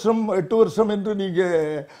 10 வருஷம் 8 வருஷம் என்று நீங்க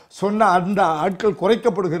சொன்ன அந்த ஆட்கள்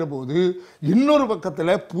குறைக்கப்படுகிற போது இன்னொரு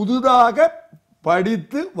பக்கத்தில் புதிதாக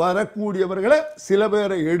படித்து வரக்கூடியவர்களை சில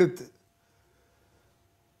பேரை எடுத்து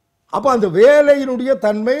அப்ப அந்த வேலையினுடைய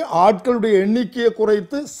தன்மை ஆட்களுடைய எண்ணிக்கையை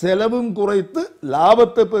குறைத்து செலவும் குறைத்து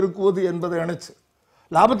லாபத்தை பெருக்குவது என்பதை நினைச்சு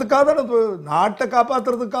லாபத்துக்காக தான் நாட்டை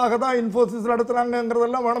காப்பாற்றுறதுக்காக தான் இன்ஃபோசிஸ்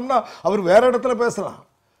நடத்துறாங்கிறதெல்லாம் வேணும்னா அவர் வேற இடத்துல பேசலாம்.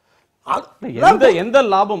 எந்த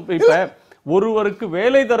லாபம்? இப்ப ஒருவருக்கு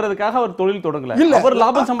வேலை தர்றதுக்காக அவர் தொழில் தொடங்கல, அவர்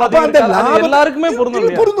லாபம் சம்பாதிக்கிறார். எல்லாருக்குமே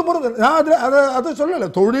பொருந்தும். அதை சொல்லல.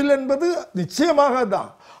 தொழில் என்பது நிச்சயமாக தான்.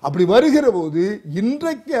 அப்படி வருகிற போது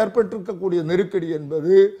இன்றைக்கு ஏற்பட்டிருக்கக்கூடிய நெருக்கடி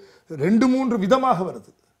என்பது 2-3 விதமாக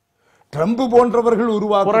வருது. ட்ரம்ப் போன்றவர்கள்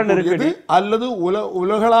உருவாக்குறது அல்லது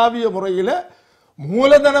உலகளாவிய முறையில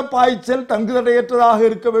மூலதன பாய்ச்சல் தங்குதடையற்றதாக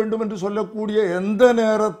இருக்க வேண்டும் என்று சொல்லக்கூடிய எந்த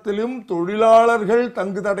நேரத்திலும் தொழிலாளர்கள்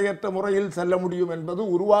தங்குதடையற்ற முறையில் செல்ல முடியும் என்பது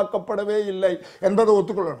உருவாக்கப்படவே இல்லை என்பதை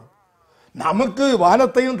ஒத்துக்கொள்ளணும். நமக்கு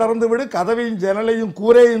வானத்தையும் திறந்து விடு, கதவையும் ஜன்னலையும்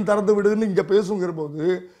கூரையும் திறந்து விடுன்னு இங்க பேசுங்கிற போது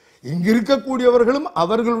இங்க இருக்கக்கூடியவர்களும்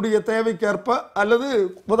அவர்களுடைய தேவைக்கேற்ப அல்லது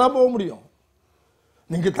தான் போக முடியும்.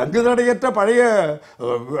 நீங்க தங்குதடையற்ற பழைய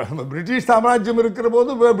பிரிட்டிஷ் சாம்ராஜ்யம் இருக்கிற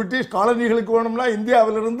போது பிரிட்டிஷ் காலனிகளுக்கு வேணும்னா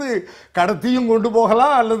இந்தியாவிலிருந்து கடத்தியும் கொண்டு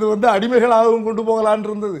போகலாம் அல்லது அடிமைகளாகவும் கொண்டு போகலான்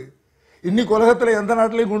இருந்தது. இன்னைக்கு உலகத்தில் எந்த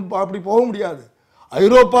நாட்டிலையும் அப்படி போக முடியாது.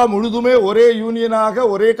 ஐரோப்பா முழுதுமே ஒரே யூனியனாக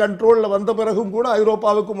ஒரே கண்ட்ரோல்ல வந்த பிறகும் கூட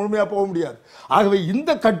ஐரோப்பாவுக்கு முழுமையா போக முடியாது. ஆகவே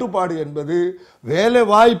இந்த கட்டுப்பாடு என்பது வேலை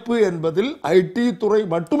வாய்ப்பு என்பதில் ஐடி துறை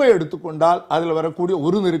மட்டுமே எடுத்துக்கொண்டால் அதில் வரக்கூடிய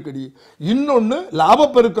ஒரு நெருக்கடி. இன்னொன்று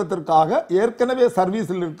லாபப்பெருக்கத்திற்காக ஏற்கனவே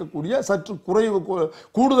சர்வீஸில் இருக்கக்கூடிய சற்று குறைவு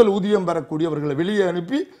கூடுதல் ஊதியம் பெறக்கூடியவர்களை வெளியே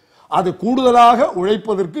அனுப்பி அது கூடுதலாக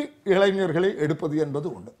உழைப்பதற்கு இளைஞர்களை எடுப்பது என்பது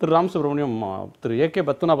உண்டு. திரு ராம் சுப்ரமணியம், திரு ஏ.கே.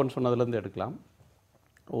 பத்மநாபன் சொன்னதுலேருந்து எடுக்கலாம்.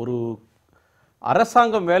 ஒரு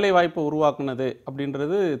அரசாங்கம் வேலை வாய்ப்பை உருவாக்குனது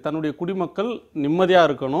அப்படின்றது தன்னுடைய குடிமக்கள் நிம்மதியாக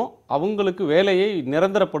இருக்கணும், அவங்களுக்கு வேலையை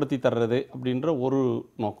நிரந்தரப்படுத்தி தர்றது அப்படின்ற ஒரு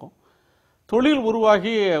நோக்கம். தொழில்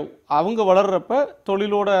உருவாகி அவங்க வளர்றப்ப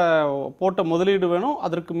தொழிலோட போட்ட முதலீடு வேணும்,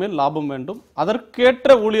 அதற்கு மேல் லாபம் வேண்டும்,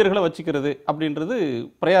 அதற்கேற்ற ஊழியர்களை வச்சுக்கிறது அப்படின்றது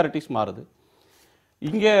ப்ரையாரிட்டிஸ் மாறுது.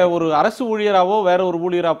 இங்கே ஒரு அரசு ஊழியராகவோ வேற ஒரு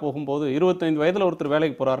ஊழியராக போகும்போது 25 வயதில் ஒருத்தர்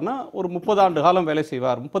வேலைக்கு போகிறாருன்னா ஒரு 30 ஆண்டு காலம் வேலை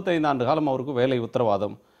செய்வார், 35 ஆண்டு காலம் அவருக்கு வேலை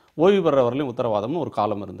உத்தரவாதம், ஓய்வு பெறவர்களையும் உத்தரவாதம்னு ஒரு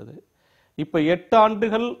காலம் இருந்தது. இப்போ 8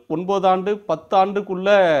 ஆண்டுகள் 9 ஆண்டு 10 ஆண்டுக்குள்ள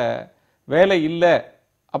வேலை இல்லை.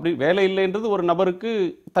 அப்படி வேலை இல்லைன்றது ஒரு நபருக்கு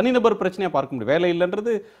தனிநபர் பிரச்சனையாக பார்க்க முடியும். வேலை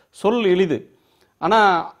இல்லைன்றது சொல் எளிது,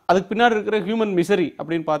 ஆனால் அதுக்கு பின்னாடி இருக்கிற ஹியூமன் மிசரி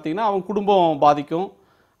அப்படின்னு பார்த்தீங்கன்னா அவங்க குடும்பம் பாதிக்கும்.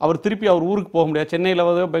 அவர் திருப்பி அவர் ஊருக்கு போக முடியாது. சென்னையில்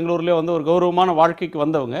வந்து பெங்களூர்லேயே வந்து ஒரு கௌரவமான வாழ்க்கைக்கு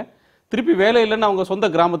வந்தவங்க திருப்பி வேலை இல்லைன்னு அவங்க சொந்த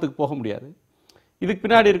கிராமத்துக்கு போக முடியாது. இதுக்கு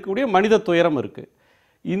பின்னாடி இருக்கக்கூடிய மனித துயரம் இருக்குது.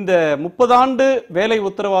 இந்த 30 ஆண்டு வேலை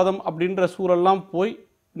உத்தரவாதம் அப்படின்ற சூழல்லாம் போய்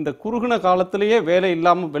இந்த குறுகின காலத்திலேயே வேலை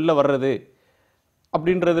இல்லாமல் வெளில வர்றது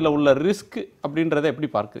அப்படின்றதுல உள்ள ரிஸ்க் அப்படின்றத எப்படி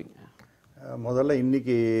பார்க்குறீங்க? முதல்ல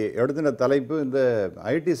இன்னைக்கு எடுத்துன தலைப்பு இந்த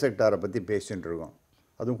ஐடி செக்டாரை பற்றி பேசிகிட்டு இருக்கோம்.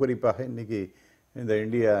 அதுவும் குறிப்பாக இன்னைக்கு இந்த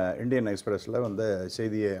இந்தியன் எக்ஸ்பிரஸில் வந்த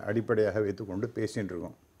செய்தியை அடிப்படையாக வைத்துக்கொண்டு பேசிகிட்டு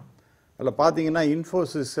இருக்கோம். அதில் பார்த்தீங்கன்னா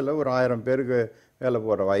இன்ஃபோசிஸில் ஒரு 1000 பேருக்கு வேலை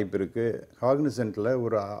போகிற வாய்ப்பு இருக்குது, காக்னிசென்ட்டில்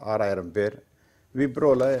ஒரு 6000 பேர்,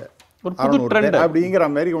 விப்ரோவில் 600 பேர் அப்படிங்கிற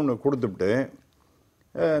மாதிரி ஒன்று கொடுத்துட்டு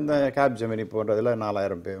இந்த கேப் ஜெமினி போன்றதில்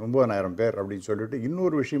 4000 பேர் 9000 பேர் அப்படின்னு சொல்லிட்டு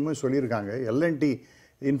இன்னொரு விஷயமும் சொல்லியிருக்காங்க. எல்என்டி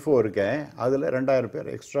இன்ஃபோ இருக்கேன் அதில் 2000 பேர்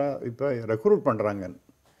எக்ஸ்ட்ரா இப்போ ரெக்ரூட் பண்ணுறாங்க.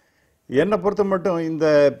 என்னை பொறுத்த மட்டும் இந்த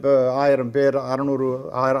இப்போ 1000 பேர்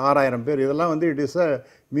 6000 பேர் இதெல்லாம் வந்து இட் இஸ் அ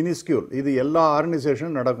மினிஸ்கியூல். இது எல்லா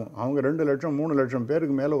ஆர்கனைசேஷனும் நடக்கும். அவங்க 2 லட்சம் 3 லட்சம்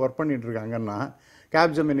பேருக்கு மேலே ஒர்க் பண்ணிட்டு இருக்காங்கன்னா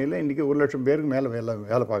கேப் ஜெமினியில் இன்றைக்கி 1 லட்சம் பேருக்கு மேலே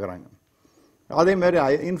வேலை பார்க்குறாங்க. அதேமாதிரி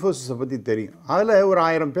இன்ஃபோசிஸை பற்றி தெரியும். அதில் ஒரு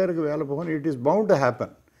 1000 பேருக்கு வேலை போகணும். It is bound to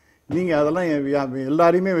happen. நீங்கள் அதெல்லாம்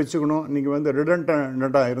எல்லாரையுமே வச்சுக்கணும், நீங்கள் வந்து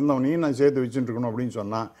ரிடண்டண்டாக இருந்தவனையும் நான் சேர்த்து வச்சுட்டு இருக்கணும் அப்படின்னு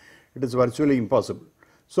சொன்னால் it is virtually impossible.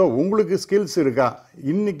 So உங்களுக்கு ஸ்கில்ஸ் இருக்கா?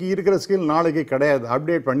 இன்றைக்கி இருக்கிற ஸ்கில் நாளைக்கு கிடையாது.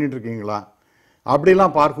 அப்டேட் பண்ணிட்டு இருக்கீங்களா?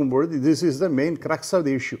 அப்படிலாம் பார்க்கும்பொழுது this is the main crux of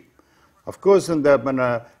the issue. Of course இந்த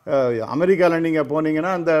அமெரிக்காவில் நீங்கள்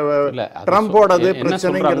போனீங்கன்னா அந்த ட்ரம்போடது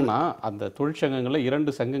பிரச்சனைங்கன்னா அந்த தொழிற்சங்கங்களில்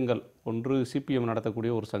 2 சங்கங்கள், ஒன்று சிபிஎம்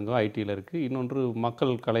நடத்தக்கூடிய ஒரு சங்கம் ஐடியில் இருக்குது, இன்னொன்று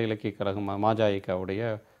மக்கள் கலை இலக்கிய கழகம்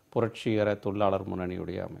மாஜாயிக்காவுடைய புரட்சிகர தொழிலாளர்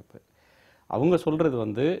முன்னணியுடைய அமைப்பு. அவங்க சொல்கிறது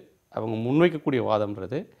வந்து அவங்க முன்வைக்கக்கூடிய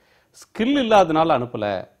வாதம்ன்றது ஸ்கில் இல்லாதனால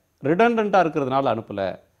அனுப்பலை, ரிடண்டண்ட்டாக இருக்கிறதுனால அனுப்பலை,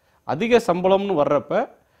 அதிக சம்பளம்னு வர்றப்ப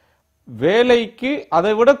வேலைக்கு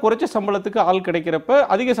அதை விட குறைச்ச சம்பளத்துக்கு ஆள் கிடைக்கிறப்ப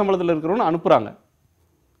அதிக சம்பளத்தில் இருக்கிறவங்க அனுப்புகிறாங்க.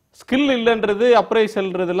 ஸ்கில் இல்லைன்றது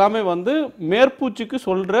அப்ரைசல்ன்றது எல்லாமே வந்து மேற்பூச்சுக்கு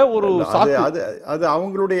சொல்கிற ஒரு அது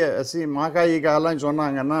அவங்களுடைய மாகாயிக்காலாம்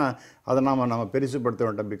சொன்னாங்கன்னா அதை நம்ம பெருசுப்படுத்த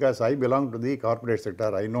வேண்டாம். Because I belong to the corporate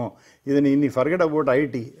sector, I know. இது நீ ஃபர்கெட் அபவுட்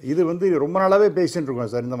ஐடி. இது வந்து ரொம்ப நாளாகவே பேசிகிட்டு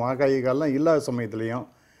இருக்கோம் சார். இந்த மாகாயிக்காலாம் இல்லாத சமயத்துலேயும்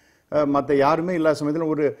மற்ற யாருமே இல்லாத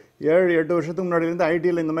சமயத்தில் ஒரு 7-8 வருஷத்துக்கு முன்னாடியிலேருந்து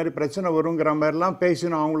ஐடியில் இந்த மாதிரி பிரச்சனை வருங்கிற மாதிரிலாம்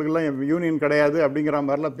பேசணும். அவங்களுக்கெல்லாம் யூனியன் கிடையாது அப்படிங்கிற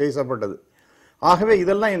மாதிரிலாம் பேசப்பட்டது. ஆகவே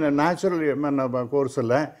இதெல்லாம் இந்த நேச்சுரல்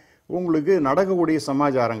கோர்ஸில் உங்களுக்கு நடக்கக்கூடிய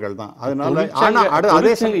சமாச்சாரங்கள் தான். அதனால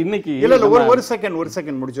அதே இன்னைக்கு இல்லை ஒரு செகண்ட்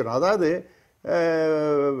முடிச்சிடும். அதாவது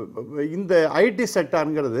இந்த ID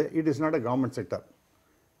செக்டாருங்கிறது it is not a government sector.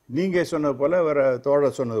 நீங்கள் சொன்னது போல் வேறு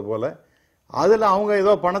தோழர் சொன்னது போல் அதில் அவங்க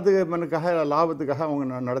ஏதோ பணத்துக்காக லாபத்துக்காக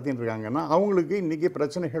அவங்க நடத்திட்டு இருக்காங்கன்னா அவங்களுக்கு இன்றைக்கி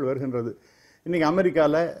பிரச்சனைகள் வருகின்றது. இன்றைக்கி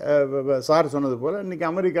அமெரிக்காவில் சார் சொன்னது போல் இன்றைக்கி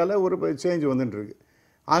அமெரிக்காவில் ஒரு சேஞ்ச் வந்துட்டுருக்கு.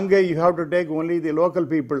 அங்கே you have to take only the local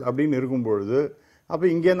people அப்படின்னு இருக்கும்பொழுது அப்போ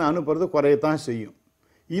இங்கேருந்து அனுப்புறது குறையத்தான் செய்யும்.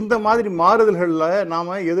 இந்த மாதிரி மாறுதல்களில்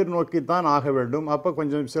நாம் எதிர்நோக்கித்தான் ஆக வேண்டும். அப்போ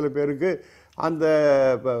கொஞ்சம் சில பேருக்கு அந்த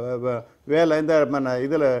வேலை இந்த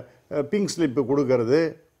இதில் பிங்க் ஸ்லிப்பு கொடுக்கறது,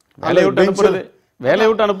 வேலையை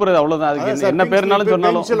விட்டு அனுப்புறது, அவ்வளோதான். என்ன பேர்னாலும்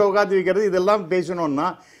சொன்னாலும் உட்காந்து வைக்கிறது, இதெல்லாம் பேசணும்னா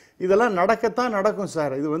இதெல்லாம் நடக்கத்தான் நடக்கும்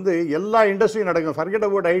சார். இது வந்து எல்லா இண்டஸ்ட்ரியும் நடக்கும். Forget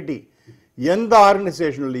about ID. எந்த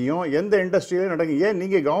ஆர்கனைசேஷன்லையும் எந்த இண்டஸ்ட்ரியிலையும் நடக்கும். ஏன்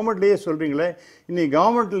நீங்கள் கவர்மெண்ட்லேயே சொல்கிறீங்களே, இன்னைக்கு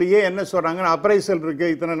கவர்மெண்ட்லேயே என்ன சொல்கிறாங்கன்னா அப்ரைசல்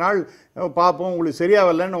இருக்குது, இத்தனை நாள் பார்ப்போம், உங்களுக்கு சரியாக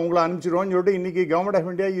வரலன்னு உங்களை அனுப்பிச்சிடுவோம்னு சொல்லிட்டு இன்றைக்கி government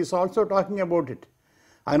of India is also talking about it.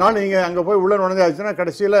 அதனால் நீங்கள் அங்கே போய் உள்ள நுழைஞ்சாச்சுன்னா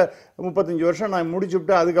கடைசியில் 35 வருஷம் நான்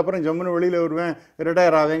முடிச்சுவிட்டு அதுக்கப்புறம் ஜம்முன்னு வெளியில் வருவேன்,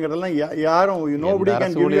 ரிட்டையர் ஆவேங்கிறதெல்லாம் யாரும் nobody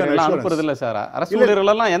can give you an assurance. இல்லை சார். அரசு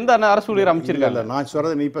ஊழியர்களெல்லாம் எந்த அரசு ஊழியர் அமைச்சிருக்காங்க? நான்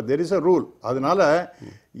சொல்கிறது நீ இப்போ தெர் இஸ் அ ரூல். அதனால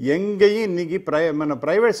எங்கேயும் இன்னைக்கு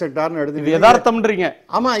பிரைவேட் செக்டார்னு எடுத்து யதார்த்தம்ன்றீங்க.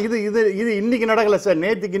 ஆமாம், இது இது இது இன்னைக்கு நடக்கலை சார்,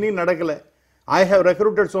 நேற்றுக்கு இன்னைக்கு நடக்கலை. I have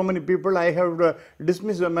recruited so many people, I have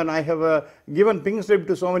dismissed them, and I have given pink slip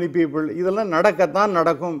to so many people. இதெல்லாம் நடக்கத்தான்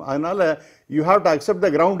நடக்கும். அதனால you have to accept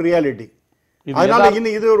the ground reality. அதனால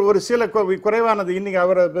இது ஒரு சில குறைவானது. இன்னைக்கு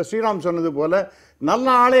அவர் ஸ்ரீராம் சொன்னது போல நல்ல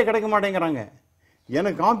ஆளே கிடைக்க மாட்டேங்கிறாங்க.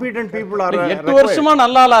 எனக்கு காம்பிடன்ட் பீப்புள் ஆர் 8 வருஷமா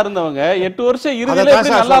நல்லாலா இருந்தவங்க 8 வருஷம் இறுதியில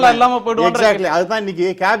எப்படி நல்லாலா இல்லாம போயிடுவாங்க. எக்ஸாக்ட்லி அதுதான் இன்னைக்கு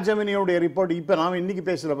கேப் ஜெமினியோட ரிப்போர்ட். இப்போ நாம இன்னைக்கு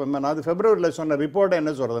பேசல, நான் அது பிப்ரவரியில் சொன்ன ரிப்போர்ட்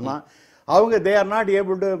என்ன சொல்றதுன்னா, அவங்க they are not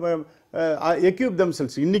able to equip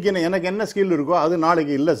themselves. இன்னைக்கு எனக்கு என்ன ஸ்கில் இருக்கோ அது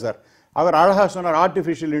நாளைக்கு இல்லை சார். அவர் அழகா சொன்னார்,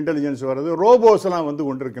 ஆர்டிஃபிஷியல் இன்டெலிஜென்ஸ் வருது, ரோபோஸ் எல்லாம் வந்து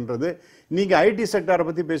கொண்டிருக்கின்றது. நீங்க ஐடி செக்டாரை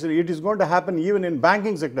பத்தி பேசுறது, it is going to happen even in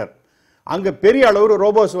banking sector. அங்க பெரிய அளவு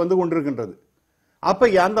ரோபோஸ் வந்து கொண்டிருக்கின்றது. அப்ப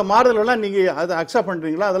அந்த மாறுதல் எல்லாம் நீங்க அதை அக்செப்ட்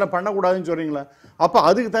பண்றீங்களா? அதெல்லாம் பண்ணக்கூடாதுன்னு சொல்றீங்களா? அப்ப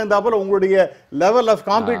அதுக்கு தகுந்தாப்புல உங்களுடைய level of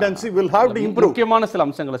competency will have to improve. முக்கியமான சில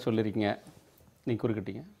அம்சங்களை சொல்லிருக்கீங்க, நீ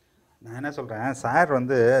குறிக்கிட்டீங்க. நான் என்ன சொல்கிறேன், சார்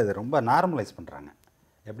வந்து அது ரொம்ப நார்மலைஸ் பண்ணுறாங்க.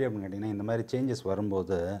 எப்படி அப்படின்னு கேட்டிங்கன்னா, இந்த மாதிரி சேஞ்சஸ்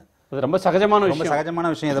வரும்போது அது ரொம்ப சகஜமான ரொம்ப விஷயம். சகஜமான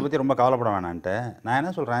விஷயம், இதை பற்றி ரொம்ப கவலைப்பட வேணான்ட்டு நான்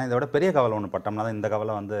என்ன சொல்கிறேன், இதை விட பெரிய கவலை ஒன்று பட்டோம்னா தான் இந்த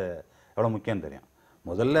கவலை வந்து எவ்வளோ முக்கியம்னு தெரியும்.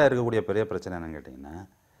 முதல்ல இருக்கக்கூடிய பெரிய பிரச்சனை என்னன்னு கேட்டிங்கன்னா,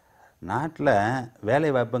 நாட்டில்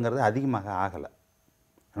வேலை வாய்ப்புங்கிறது அதிகமாக ஆகலை.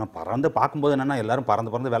 ஆனால் பறந்து பார்க்கும்போது என்னென்னா எல்லாரும்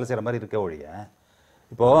பறந்து வேலை செய்கிற மாதிரி இருக்க ஒழிய,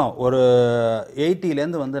 இப்போது ஒரு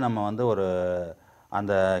 80லேருந்து வந்து நம்ம வந்து ஒரு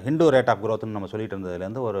அந்த ஹிந்து ரேட் ஆஃப் க்ரோத்னு நம்ம சொல்லிட்டு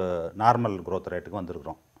இருந்ததுலேருந்து ஒரு நார்மல் க்ரோத் ரேட்டுக்கு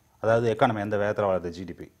வந்திருக்கிறோம். அதாவது எக்கானமி எந்த வேகத்தில் வளருது,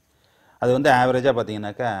 ஜிடிபி அது வந்து ஆவரேஜாக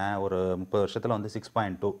பார்த்தீங்கன்னாக்கா ஒரு 30 வருஷத்தில் வந்து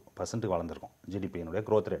 6.2% வளர்ந்துருக்கும் ஜிடிபியினுடைய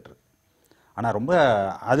க்ரோத் ரேட்டு. ஆனால் ரொம்ப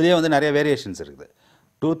அதுலேயே வந்து நிறைய வேரியேஷன்ஸ் இருக்குது.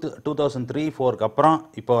 2003-04 அப்புறம்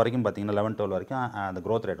இப்போ வரைக்கும் பார்த்தீங்கன்னா 11-12 வரைக்கும் அந்த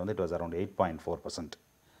க்ரோத் ரேட் வந்து இட் வாஸ் அரௌண்ட் 8.4%.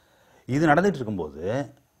 இது நடந்துகிட்டு இருக்கும்போது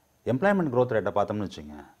எம்ப்ளாய்மெண்ட் க்ரோத் ரேட்டை பார்த்தோம்னு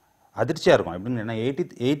வச்சுங்க, அதிர்ச்சியாக இருக்கும். எப்படின்னு என்ன,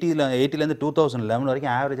 80லேருந்து 2011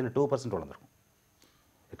 வரைக்கும் ஆவரேஜில் 2% வளர்ந்துருக்கும்.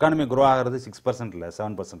 எக்கானமி க்ரோ ஆகிறது 6% இல்லை,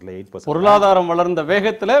 7% இல்லை, 8%. பொருளாதாரம் வளர்ந்த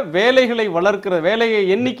வேகத்துல வேலைகளை வளர்க்கிற வேலையை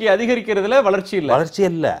எண்ணிக்கை அதிகரிக்கிறதுல வளர்ச்சி இல்லை.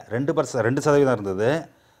 2% இருந்தது.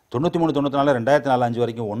 93-94 2004-05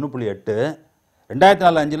 வரைக்கும் 1.8,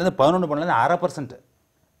 2004-05லேருந்து 11-12 0.5%.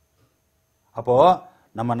 அப்போது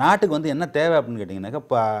நம்ம நாட்டுக்கு வந்து என்ன தேவை அப்படின்னு கேட்டிங்கன்னாக்கா,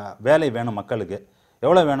 இப்போ வேலை வேணும் மக்களுக்கு.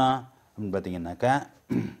 எவ்வளோ வேணும் அப்படின்னு பார்த்தீங்கன்னாக்கா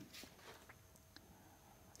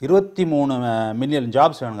 23 மில்லியன்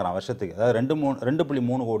ஜாப்ஸ் வேணுங்கிறான் வருஷத்துக்கு. அதாவது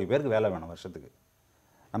 2.3 கோடி பேருக்கு வேலை வேணும் வருஷத்துக்கு.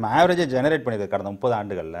 நம்ம ஆவரேஜாக ஜெனரேட் பண்ணியிருக்க கடந்த 30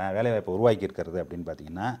 ஆண்டுகளில் வேலைவாய்ப்பு உருவாக்கி இருக்கிறது அப்படின்னு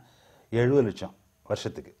பார்த்தீங்கன்னா 70 லட்சம்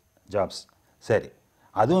வருஷத்துக்கு ஜாப்ஸ். சரி,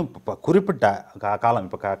 அதுவும் இப்போ குறிப்பிட்ட காலம்,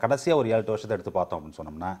 இப்போ கடைசியாக ஒரு 7-8 வருஷத்தை எடுத்து பார்த்தோம் அப்படின்னு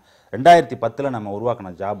சொன்னோம்னா, 2010 நம்ம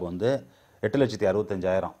உருவாக்கின ஜாப் வந்து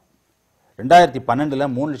 8,65,000, 2012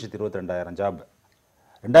 3,22,000 ஜாப்,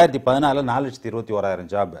 2014 4,21,000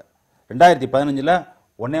 ஜாப், 2015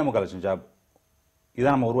 1.25 லட்சம் ஜாப்.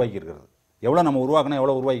 இதான் நம்ம உருவாக்கி இருக்கிறது. எவ்வளோ நம்ம உருவாக்கணும்,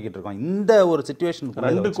 எவ்வளோ உருவாக்கிட்டு இருக்கோம். இந்த ஒரு சிச்சுவேஷனுக்கு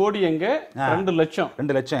 2 கோடி எங்க, 2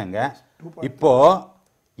 லட்சம் எங்க. இப்போ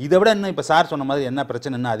இதை விட இன்னும் இப்போ சார் சொன்ன மாதிரி என்ன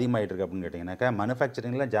பிரச்சனை இன்னும் அதிகமாகிட்டு இருக்கு அப்படின்னு கேட்டிங்கன்னாக்கா,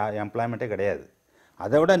 மேனுஃபேக்சரிங்கில் எம்ப்ளாய்மெண்ட்டே கிடையாது.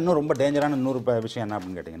 அதை விட இன்னும் ரொம்ப டேஞ்சரான இன்னொரு விஷயம் என்ன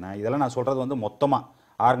அப்படின்னு கேட்டிங்கன்னா, இதெல்லாம் நான் சொல்கிறது வந்து மொத்தமாக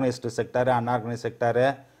ஆர்கனைஸ்டு செக்டாரு, அன்ஆர்கனைஸ்டு செக்டாரு,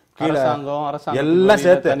 கீழே எல்லாம்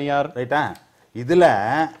சேர்த்து தனியார், ரைட்டா. இதில்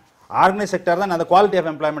ஆர்கனைஸ் செக்டார் தான். அந்த குவாலிட்டி ஆஃப்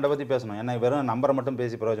எம்ப்ளாய்மெண்ட்டை பற்றி பேசணும். ஏன்னா வெறும் நம்பரை மட்டும்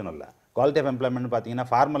பேசி பிரயோஜனம் இல்லை. குவாலிட்டி ஆஃப் எம்ப்ளாய்மெண்ட் பார்த்தீங்கன்னா,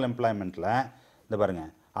 ஃபார்மல் எம்ப்ளாய்மெண்ட்டில் இந்த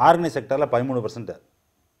பாருங்கள், ஆர்கனைஸ் செக்டாரில் 13%,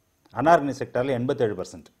 அன்ஆர்கனைஸ் செக்டாரில்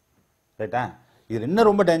 87%. ரைட்டா. இது இன்னும்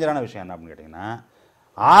ரொம்ப டேஞ்சரான விஷயம் என்ன அப்படின்னு கேட்டிங்கன்னா,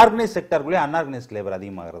 ஆர்கனைஸ் செக்டாருக்குள்ளேயே அன்ஆர்கனைஸ்ட் லேபர்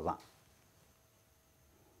அதிகமாகிறது தான்.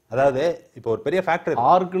 அதாவது இப்போ ஒரு பெரிய ஃபேக்டரி,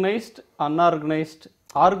 ஆர்கனைஸ்ட் அன்ஆர்கனைஸ்ட்,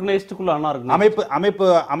 ஆர்கனைஸ்டுக்குள்ள அன்ஆர்கனைஸ்ட்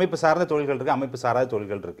அமைப்பு சார்ந்த தொழில்கள் இருக்குது, அமைப்பு சாராத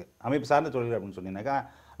தொழில்கள் இருக்குது. அமைப்பு சார்ந்த தொழில்கள் அப்படின்னு சொன்னீங்கன்னாக்கா,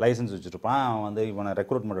 லைசன்ஸ் வச்சுருப்பான், அவன் வந்து இவனை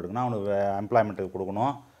ரெக்ரூட்மெண்ட் எடுக்கணும், அவனுக்கு எம்ப்ளாய்மெண்ட்டுக்கு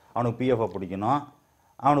கொடுக்கணும், அவனுக்கு பிஎஃப்ஐ பிடிக்கணும்,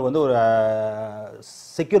 அவனுக்கு வந்து ஒரு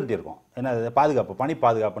செக்யூரிட்டி இருக்கும், ஏன்னா பாதுகாப்பு, பணி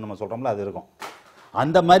பாதுகாப்புன்னு நம்ம சொல்கிறோம்ல, அது இருக்கும்.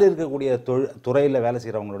 அந்த மாதிரி இருக்கக்கூடிய துறையில் வேலை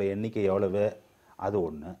செய்கிறவங்களுடைய எண்ணிக்கை எவ்வளவு, அது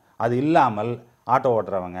ஒன்று. அது இல்லாமல் ஆட்டோ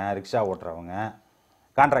ஓட்டுறவங்க, ரிக்ஷா ஓட்டுறவங்க,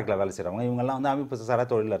 கான்ட்ராக்டில் வேலை செய்கிறவங்க, இவங்கெல்லாம் வந்து அமைப்பு சாரா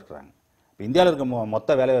தொழிலில் இருக்கிறாங்க. இப்போ இந்தியாவில் இருக்க மொத்த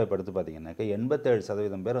வேலைவாய்ப்பு எடுத்து பார்த்தீங்கன்னாக்கா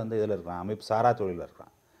 87% பேர் வந்து இதில் இருக்கிறான், அமைப்பு சாரா தொழிலில்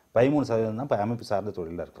இருக்கிறான். 13% தான் இப்போ அமைப்பு சார்ந்த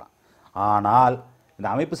தொழிலில் இருக்கிறான். ஆனால் இந்த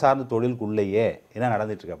அமைப்பு சார்ந்த தொழிலுக்குள்ளேயே என்ன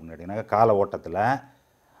நடந்துட்டுருக்கு அப்படின்னு கேட்டிங்கன்னா, கால ஓட்டத்தில்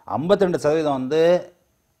 52% வந்து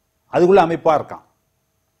அதுக்குள்ளே அமைப்பாக இருக்கான்.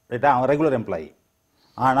 ரைட்டா, அவன் ரெகுலர் எம்ப்ளாயி.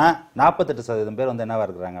 ஆனால் 48% பேர் வந்து என்னவாக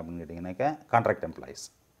இருக்கிறாங்க அப்படின்னு கேட்டிங்கன்னாக்கா கான்ட்ராக்ட் எம்ப்ளாயிஸ்.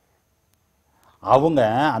 அவங்க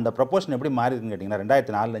அந்த ப்ரொபோர்ஷன் எப்படி மாறி இருக்குன்னு கேட்டிங்கன்னா,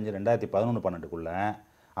 2004-05 2011-12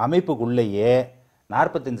 அமைப்புக்குள்ளேயே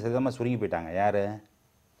 45% சுருங்கி போயிட்டாங்க. யார்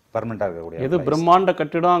பர்மனெண்ட்டாக இருக்கக்கூடிய, எது பிரம்மாண்ட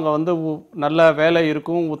கட்டிடம், அங்கே வந்து நல்ல வேலை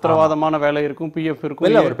இருக்கும், உத்தரவாதமான வேலை இருக்கும், பிஎஃப் இருக்கும்.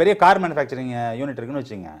 இல்லை, ஒரு பெரிய கார் மேனுஃபேக்சரிங் யூனிட் இருக்குன்னு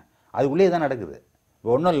வச்சுங்க, அதுக்குள்ளேயே தான் நடக்குது.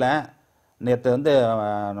 இப்போ ஒன்றும் இல்லை, நேற்று வந்து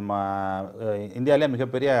நம்ம இந்தியாவிலே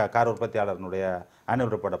மிகப்பெரிய கார் உற்பத்தியாளர்களுடைய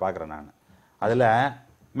ஆனுவல் ரிப்போர்ட்டை பார்க்குறேன் நான். அதில்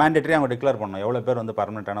மேண்டேட்டரி அவங்க டிக்ளேர் பண்ணோம் எவ்வளோ பேர் வந்து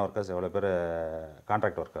பர்மனெண்ட்டான ஒர்க்கர்ஸ், எவ்வளோ பேர்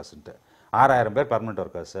கான்ட்ராக்ட் ஒர்க்கர்ஸ்ன்ட்டு. 6000 பேர் பர்மனெண்ட்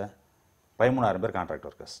ஒர்க்கர்ஸு, 13000 பேர் கான்ட்ராக்ட்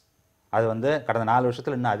ஒர்க்கர்ஸ். அது வந்து கடந்த 4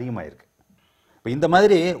 வருஷத்தில் இன்னும் அதிகமாகிருக்கு. இப்போ இந்த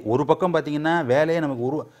மாதிரி ஒரு பக்கம் பார்த்தீங்கன்னா வேலையை நமக்கு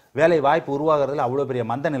வேலை வாய்ப்பு உருவாகிறதுல அவ்வளோ பெரிய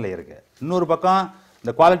மந்த நிலை இருக்கு. இன்னொரு பக்கம்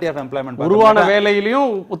இந்த குவாலிட்டி ஆஃப் எம்ப்ளாய்மெண்ட் உருவான வேலையிலையும்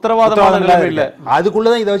உத்தரவாதமான நிலைமை இல்லை.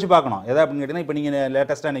 அதுக்குள்ளதான் இதை வச்சு பார்க்கணும். எதை அப்படின்னு கேட்டீங்கன்னா இப்போ நீங்க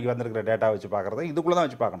லேட்டஸ்டா இன்னைக்கு வந்திருக்கிற டேட்டா வச்சு பார்க்கறது இதுக்குள்ளதான்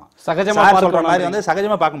வச்சு பார்க்கணும். சகஜமா சொல்ற மாதிரி வந்து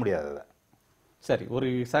சகஜமா பார்க்க முடியாது அதை. சரி, ஒரு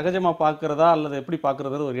சகஜமா பார்க்கறதா அல்லது எப்படி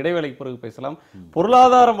பார்க்கறது ஒரு இடைவேளைக்கு பிறகு பேசலாம்.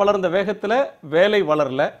 பொருளாதாரம் வளர்ந்த வேகத்துல வேலை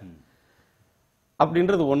வளரல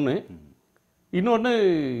அப்படின்றது ஒண்ணு. இன்னொன்னு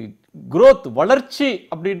growth வளர்ச்சி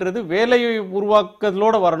அப்படின்றது வேலையை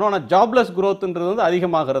உருவாக்குறதோட வரணும். ஆனால் ஜாப்லெஸ் growthன்றது வந்து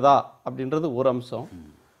அதிகமாகிறதா அப்படின்றது ஒரு அம்சம்.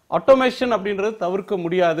 ஆட்டோமேஷன் அப்படின்றது தவிர்க்க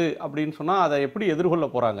முடியாது அப்படின்னு சொன்னா அதை எப்படி எதிர்கொள்ள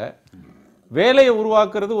போறாங்க? வேலையை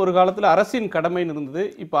உருவாக்குறது ஒரு காலத்துல அரசின் கடமைன்னு இருந்தது.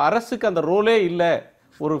 இப்போ அரசுக்கு அந்த ரோலே இல்லை.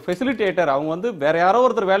 ஒரு ஃபெசிலிட்டேட்டர், அவங்க வந்து வேற யாரோ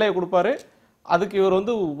ஒருத்தர் வேலையை கொடுப்பாரு, அதுக்கு இவர்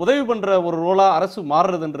வந்து உதவி பண்ற ஒரு ரோலா அரசு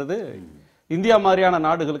மாறுறதுன்றது இந்தியா மாதிரியான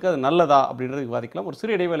நாடுகளுக்கு அது நல்லதா அப்படின்றது விவாதிக்கலாம். ஒரு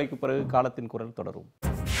சிறு இடைவேளைக்கு பிறகு காலத்தின் குரல் தொடரும்.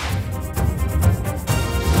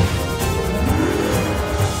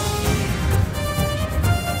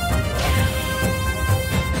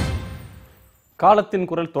 காலத்தின்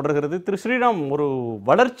குரல் தொடர்கிறது. திரு ஸ்ரீராம், ஒரு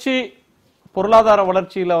வளர்ச்சி, பொருளாதார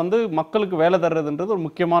வளர்ச்சியில வந்து மக்களுக்கு வேலை தர்றதுன்றது ஒரு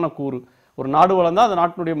முக்கியமான கூறு. ஒரு நாடு வளர்ந்தா அந்த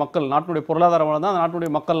நாட்டினுடைய மக்கள், நாட்டினுடைய பொருளாதாரம் வளர்ந்தா அந்த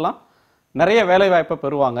நாட்டினுடைய மக்கள்லாம் நிறைய வேலை வாய்ப்பை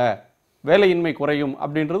பெறுவாங்க, வேலையின்மை குறையும்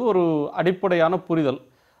அப்படின்றது ஒரு அடிப்படையான புரிதல்.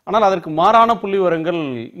 ஆனால் அதற்கு மாறான புள்ளிவிவரங்கள்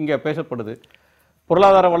இங்க பேசப்படுது.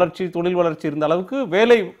 பொருளாதார வளர்ச்சி, தொழில் வளர்ச்சி இருந்த அளவுக்கு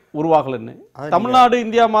வேலை உருவாகலன்னு. தமிழ்நாடு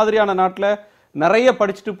இந்தியா மாதிரியான நாட்டில் நிறைய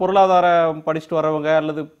படிச்சுட்டு பொருளாதாரம் படிச்சுட்டு வரவங்க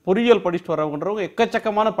அல்லது பொறியியல் படிச்சுட்டு வரவங்கன்றவங்க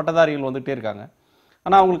எக்கச்சக்கமான பட்டதாரிகள் வந்துட்டே இருக்காங்க.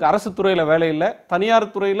 ஆனால் அவங்களுக்கு அரசு துறையில் வேலை இல்லை,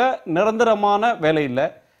 தனியார் துறையில் நிரந்தரமான வேலை இல்லை,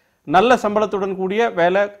 நல்ல சம்பளத்துடன் கூடிய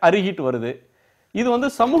வேலை அருகிட்டு வருது. இது வந்து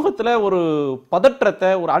சமூகத்துல ஒரு பதற்றத்தை,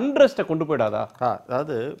 ஒரு அன்ரெஸ்ட்டை கொண்டு போயிடாதா?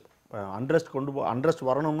 அதாவது அன்ரெஸ்ட்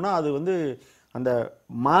வரணும்னா அது வந்து அந்த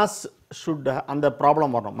மாஸ் அந்த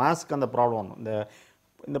ப்ராப்ளம் வரணும், மாஸ்க்கு அந்த ப்ராப்ளம் வரணும்.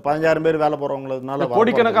 இந்த 15,000 பேர் வேலை போறவங்களதுனால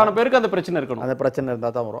கோடிக்கணக்கான பேருக்கு அந்த பிரச்சனை இருக்கணும். அந்த பிரச்சனை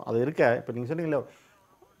இருந்தால் தான் வரும். அது இருக்க இப்போ நீங்கள் சொன்னீங்களே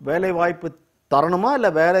வேலை வாய்ப்பு தரணுமா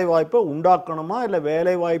இல்லை வேலை வாய்ப்பை உண்டாக்கணுமா இல்லை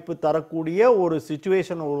வேலை வாய்ப்பு தரக்கூடிய ஒரு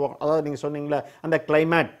சிச்சுவேஷன் உருவாக்கணும். அதாவது நீங்கள் சொன்னீங்களே அந்த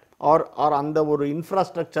கிளைமேட் ஆர் அந்த ஒரு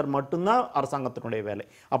இன்ஃப்ராஸ்ட்ரக்சர் மட்டும்தான் அரசாங்கத்தினுடைய வேலை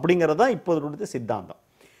அப்படிங்கிறது தான் இப்போதைய சித்தாந்தம்.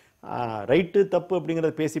 ரைட்டு தப்பு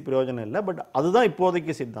அப்படிங்கிறத பேசி பிரயோஜனம் இல்லை, பட் அதுதான்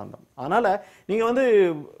இப்போதைக்கு சித்தாந்தம். அதனால் நீங்கள் வந்து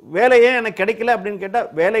வேலையே எனக்கு கிடைக்கல அப்படின்னு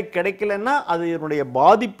கேட்டால், வேலை கிடைக்கலன்னா அது என்னுடைய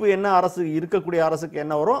பாதிப்பு என்ன, அரசு இருக்கக்கூடிய அரசுக்கு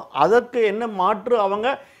என்ன வரும், அதற்கு என்ன மாற்று அவங்க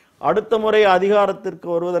அடுத்த முறை அதிகாரத்திற்கு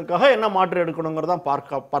வருவதற்காக என்ன மாற்று எடுக்கணுங்கிறதான்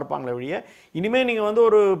பார்ப்பாங்களே வழிய, இனிமேல் நீங்கள் வந்து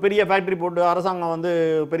ஒரு பெரிய ஃபேக்ட்ரி போட்டு அரசாங்கம் வந்து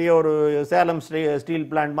பெரிய ஒரு சேலம் ஸ்டீல்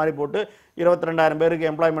பிளான்ட் மாதிரி போட்டு 22,000 பேருக்கு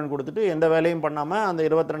எம்ப்ளாய்மெண்ட் கொடுத்துட்டு எந்த வேலையும் பண்ணாமல் அந்த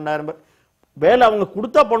 22,000 பேர் வேலை அவங்க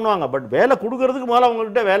கொடுத்தா பண்ணுவாங்க. பட் வேலை கொடுக்கறதுக்கு மேலே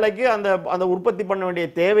அவங்ககிட்ட வேலைக்கு அந்த உற்பத்தி பண்ண வேண்டிய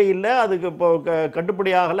தேவையில்லை, அதுக்கு இப்போ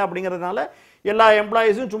கட்டுப்படி ஆகலை. அப்படிங்கிறதுனால எல்லா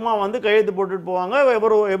எம்ப்ளாயீஸும் சும்மா வந்து கையெழுத்து போட்டுட்டு போவாங்க.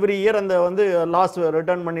 எவ்ரி இயர் அந்த வந்து லாஸ்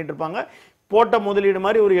ரிட்டர்ன் பண்ணிட்டு இருப்பாங்க. போட்ட முதலீடு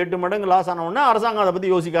மாதிரி ஒரு 8 மடங்கு லாஸ் ஆனவுடனே அரசாங்கம் அதை பற்றி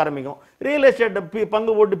யோசிக்க ஆரம்பிக்கும். ரியல் எஸ்டேட்டை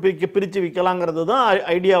பங்கு போட்டு பிரித்து விற்கலாங்கிறது தான்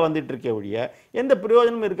ஐடியா வந்துட்டு இருக்கே ஒழிய எந்த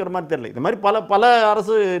பிரயோஜனமும் இருக்கிற மாதிரி தெரியல. இது மாதிரி பல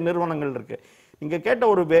அரசு நிறுவனங்கள் இருக்கு. நீங்கள் கேட்ட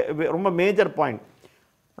ஒரு ரொம்ப மேஜர் பாயிண்ட்,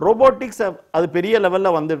 ரோபோட்டிக்ஸ் அது பெரிய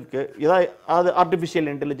லெவலில் வந்திருக்கு. அது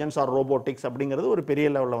ஆர்டிஃபிஷியல் இன்டெலிஜென்ஸ் ஆர் ரோபோட்டிக்ஸ் அப்படிங்கிறது ஒரு பெரிய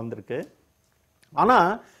லெவலில் வந்திருக்கு.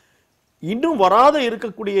 ஆனால் இன்னும் வராத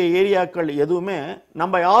இருக்கக்கூடிய ஏரியாக்கள் எதுவுமே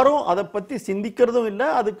நம்ம யாரும் அதை பற்றி சிந்திக்கிறதும் இல்லை,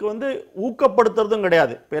 அதுக்கு வந்து ஊக்கப்படுத்துறதும்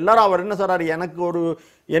கிடையாது. இப்போ எல்லாரும் அவர் என்ன சொல்றாரு, எனக்கு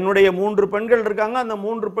என்னுடைய 3 பெண்கள் இருக்காங்க, அந்த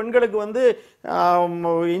 3 பெண்களுக்கு வந்து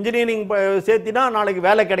இன்ஜினியரிங் சேர்த்தினா நாளைக்கு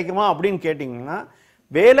வேலை கிடைக்குமா அப்படின்னு கேட்டிங்கன்னா,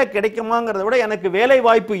 வேலை கிடைக்குமாங்கிறத விட எனக்கு வேலை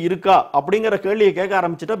வாய்ப்பு இருக்கா அப்படிங்கிற கேள்வியை கேட்க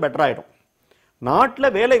ஆரம்பிச்சுட்டா பெட்டர் ஆகிடும்.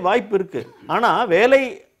 நாட்டில் வேலை வாய்ப்பு இருக்கு, ஆனால் வேலை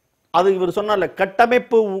அது இவர் சொன்னால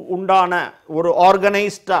கட்டமைப்பு உண்டான ஒரு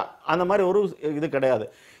ஆர்கனைஸ்டா அந்த மாதிரி ஒரு இது கிடையாது.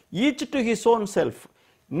 Each to his own self.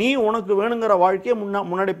 நீ உனக்கு வேணுங்கிற வாழ்க்கையை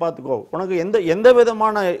முன்னாடி பார்த்துக்கோ. உனக்கு எந்த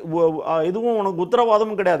விதமான இதுவும் உனக்கு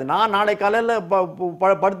உத்தரவாதமும் கிடையாது. நான் நாளை காலையில்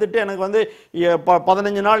படுத்துட்டு எனக்கு வந்து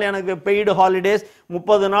 15 நாள் எனக்கு பெய்டு ஹாலிடேஸ்,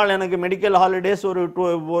 30 நாள் எனக்கு மெடிக்கல் ஹாலிடேஸ்,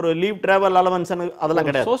 ஒரு லீவ் டிராவல் அலவன்ஸ், அதெல்லாம்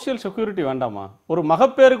கிடையாது. சோஷியல் செக்யூரிட்டி வேண்டாமா? ஒரு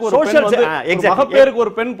மகப்பேருக்கு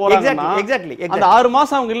ஒரு பெண் போறாங்கன்னா எக்ஸாக்ட்லி அந்த 6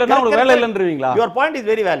 மாசம் அவங்க இல்லைன்னா அவங்க வேலை இல்லைன்றீங்களா? Your point is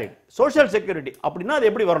very valid. Social security அப்படின்னா அது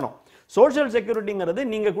எப்படி வரணும்? சோஷியல் செக்யூரிட்டிங்கிறது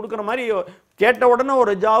நீங்க கொடுக்குற மாதிரி கேட்ட உடனே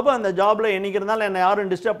ஒரு ஜாப், அந்த ஜாப்ல என்னைக்கு இருந்தாலும் என்ன யாரும்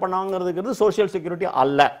டிஸ்டர்ப் பண்ணாங்கிறது சோஷியல் செக்யூரிட்டி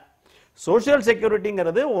அல்ல. சோஷியல்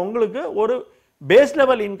செக்யூரிட்டிங்கிறது உங்களுக்கு ஒரு பேஸ்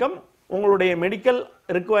லெவல் இன்கம், உங்களுடைய மெடிக்கல்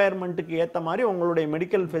ரிக்குவயர்மெண்ட்டுக்கு ஏற்ற மாதிரி உங்களுடைய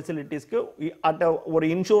மெடிக்கல் ஃபெசிலிட்டிஸ்க்கு ஒரு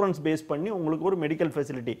இன்சூரன்ஸ் பேஸ் பண்ணி உங்களுக்கு ஒரு மெடிக்கல்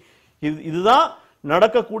ஃபெசிலிட்டி. இதுதான்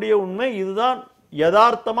நடக்கக்கூடிய உண்மை, இதுதான்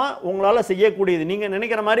யதார்த்தமா உங்களால செய்யக்கூடியது. நீங்க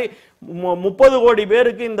நினைக்கிற மாதிரி 30 கோடி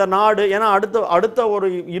பேருக்கு இந்த நாடு, ஏன்னா அடுத்த ஒரு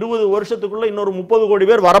 20 வருஷத்துக்குள்ள இன்னொரு 30 கோடி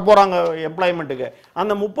பேர் வரப்போறாங்க எம்ப்ளாய்மெண்ட்டுக்கு.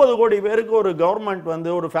 அந்த 30 கோடி பேருக்கு ஒரு கவர்மெண்ட்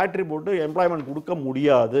வந்து ஒரு ஃபேக்டரி போட்டு எம்ப்ளாய்மெண்ட் கொடுக்க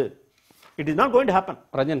முடியாது. It is not going to happen.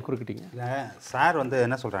 Ranjan குறுக்கிட்டீங்க. இல்லை சார் வந்து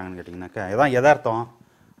என்ன சொல்கிறாங்கன்னு கேட்டிங்கன்னாக்கா இதான் யதார்த்தம்,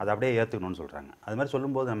 அதை அப்படியே ஏற்றுக்கணும்னு சொல்கிறாங்க. அது மாதிரி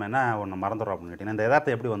சொல்லும்போது நம்ம என்ன ஒன்று மறந்துடுறோம் அப்படின்னு கேட்டிங்கன்னா, இந்த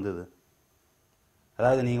யதார்த்தம் எப்படி வந்தது?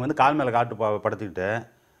 அதாவது நீங்கள் வந்து கால் மேலே காட்டு படுத்துக்கிட்டு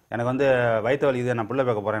எனக்கு வந்து வயிற்று வலி இது, நான் பிள்ளை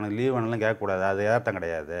பார்க்க போகிறேன், எனக்கு லீவ் வேணாலும் கேட்கக்கூடாது, அது யதார்த்தம்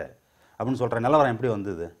கிடையாது அப்படின்னு சொல்கிற நிலவரம் எப்படி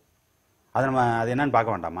வந்தது? அது நம்ம அது என்னன்னு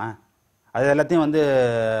பார்க்க வேண்டாமா? அது எல்லாத்தையும் வந்து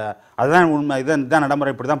அதுதான் உண்மை, இதுதான்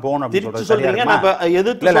நடைமுறை, இப்படி தான் போகணும் அப்படின்னு சொல்கிறது.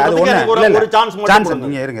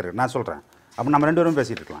 நீங்கள் இருங்க நான் சொல்கிறேன், அப்போ நம்ம 2 பேரும்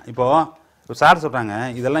பேசிகிட்டு இருக்கலாம். இப்போ சார் சொல்கிறாங்க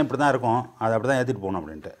இதெல்லாம் இப்படி தான் இருக்கும், அதை அப்படி தான் ஏற்றிட்டு போகணும்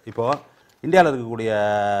அப்படின்ட்டு. இப்போது இந்தியாவில் இருக்கக்கூடிய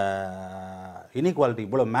இன்இக்வாலிட்டி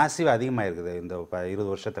இவ்வளோ மேசிவாக அதிகமாக இருக்குது இந்த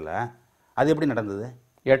 20 வருஷத்தில். அது எப்படி நடந்தது?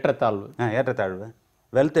 ஏற்றத்தாழ்வு.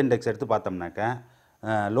 வெல்த் இண்டெக்ஸ் எடுத்து பார்த்தோம்னாக்கா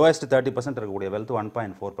லோயஸ்ட் 30% இருக்கக்கூடிய வெல்த்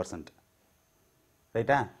 1.4%.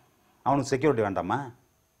 ரைட்டா? அவனுக்கு செக்யூரிட்டி வேண்டாமா?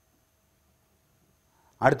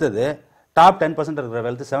 அடுத்தது டாப் 10% இருக்கிற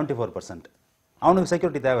வெல்த் 74%. அவனுக்கு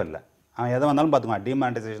செக்யூரிட்டி தேவையில்லை, அவன் எதை வந்தாலும் பார்த்துக்குவான்.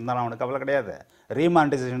 டிமானிட்டைசேஷன் தான் அவனுக்கு கவலை கிடையாது,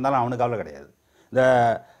 ரீமானிட்டைசேஷன் தான் அவனுக்கு கவலை கிடையாது. இந்த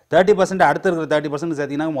 30% அடுத்து இருக்கிற 30%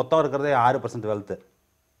 சேர்த்திங்கன்னா மொத்தம் இருக்கிறதே 6% வெல்த்து.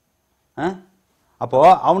 அப்போது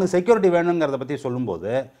அவனுக்கு செக்யூரிட்டி வேணுங்கிறத பற்றி சொல்லும்போது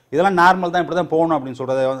இதெல்லாம் நார்மல் தான், இப்படி தான் போகணும் அப்படின்னு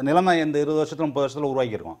சொல்கிறது நிலைமை இந்த 20 வருஷத்துல 30 வருஷத்தில்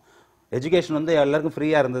உருவாக்கியிருக்கோம். எஜுகேஷன் வந்து எல்லாருக்கும்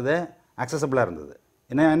ஃப்ரீயாக இருந்தது, அக்சசபிளாக இருந்தது.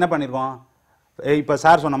 என்ன பண்ணியிருக்கோம்? இப்போ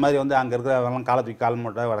சார் சொன்ன மாதிரி வந்து அங்கே இருக்கிறவங்களாம் காலத்துக்கு கால்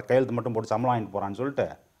மட்டும் கையெழுத்து மட்டும் போட்டு சம்பளம் வாங்கிட்டு போகிறான்னு சொல்லிட்டு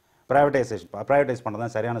ப்ரைவேட்டைஸ் பண்ணுறது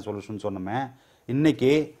தான் சரியான சொல்யூஷன் சொன்னோமே.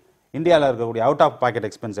 இன்றைக்கி இந்தியாவில் இருக்கக்கூடிய அவுட் ஆஃப் பாக்கெட்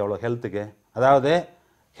எக்ஸ்பென்ஸ் எவ்வளோ ஹெல்த்துக்கு? அதாவது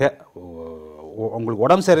உங்களுக்கு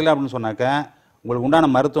உடம்பு சரியில்லை அப்படின்னு சொன்னாக்க உங்களுக்கு உண்டான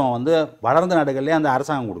மருத்துவம் வந்து வளர்ந்த நாடுகள்லேயே அந்த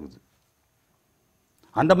அரசாங்கம் கொடுக்குது.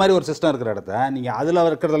 அந்த மாதிரி ஒரு சிஸ்டம் இருக்கிற இடத்த நீங்கள் அதில்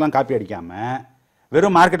இருக்கிறதெல்லாம் காப்பி அடிக்காமல்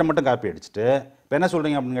வெறும் மார்க்கெட்டை மட்டும் காப்பி அடிச்சுட்டு இப்போ என்ன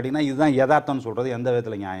சொல்கிறீங்க அப்படின்னு கேட்டிங்கன்னா இதுதான் யதார்த்தம்னு சொல்கிறது எந்த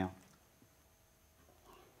விதத்தில் நியாயம்?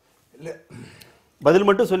 இல்லை, பதில்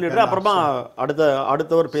மட்டும் சொல்லிடுறேன், அப்புறமா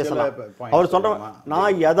அடுத்தவர் பேசலாம். அவர் சொல்ற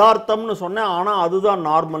நான் யதார்த்தம்னு சொன்னேன், ஆனா அதுதான்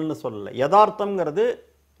நார்மல்னு சொல்லல. யதார்த்தம்ங்கிறது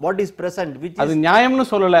what is present, which அது நியாயம்னு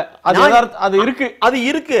சொல்லல, அது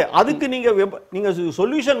இருக்கு. அதுக்கு நீங்க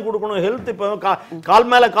சொல்யூஷன் கொடுக்கணும். ஹெல்த் இப்போ கால்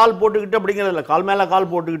மேல கால் போட்டுக்கிட்டு அப்படிங்கிறது இல்லை. கால் மேல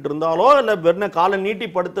கால் போட்டுக்கிட்டு இருந்தாலோ இல்லை வெறும் காலை நீட்டி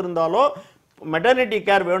படுத்திருந்தாலோ மெட்டர்னிட்டி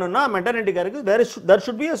கேர் வேணும்னா maternity கேருக்கு there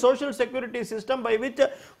should be a social security system by which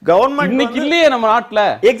government இன்னைக்கு இல்லையே நம்ம நாட்டுல.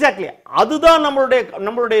 எக்ஸாக்ட்லி அதுதான்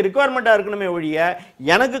நம்மளுடைய ரிக்குவயர்மெண்டா இருக்கணுமே ஒழிய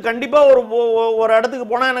எனக்கு கண்டிப்பா ஒரு இடத்துக்கு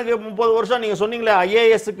போனா எனக்கு 30 வருஷம் நீங்க சொன்னீங்களே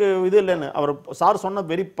ஐஏஎஸ்க்கு இது இல்லைன்னு அவர் சார் சொன்ன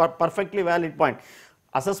very perfectly valid point.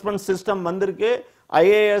 Assessment system வந்திருக்கு.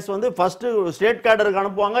 ஐஏஎஸ் வந்து ஃபர்ஸ்ட் ஸ்டேட் கேடருக்கு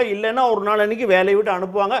அனுப்புவாங்க, இல்லைன்னா ஒரு நாள் அன்னைக்கு வேலையை விட்டு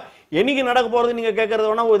அனுப்புவாங்க. என்னைக்கு நடக்க போறது நீங்க கேட்கறது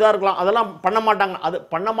வேணா இதா இருக்கலாம், அதெல்லாம் பண்ண மாட்டாங்க. அது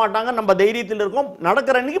பண்ண மாட்டாங்க, நம்ம தைரியத்தில் இருக்கோம்.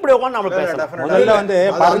 நடக்கிற அன்னைக்கு இப்படி உட்காந்து நம்ம பேசலாம். முதல்ல வந்து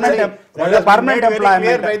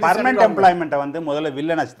பர்மனன்ட் எம்ப்ளாய்மெண்ட்டை வந்து முதல்ல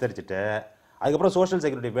வில்லனை சித்தரிச்சுட்டு அதுக்கப்புறம் சோஷியல்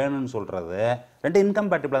செக்யூரிட்டி வேணும்னு சொல்றது ரெண்டு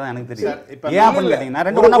இன்கம்பேட்டிபிளா தான் எனக்கு தெரியும். ஏன் அப்படின்னு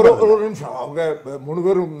கேட்டீங்கன்னா ஒரு நிமிஷம், அவங்க 3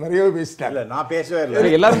 பேரும் நிறையவே பேசிட்டாங்க. நான் பேசவே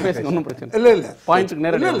இல்லை, எல்லாரும் பேசுங்க, ஒன்றும் பிரச்சனை இல்லை. பாயிண்ட்க்கு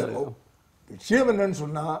நேரம் விஷயம் என்னன்னு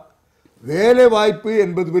சொன்னா வேலை வாய்ப்பு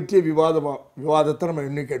என்பது பற்றிய விவாதத்தை நம்ம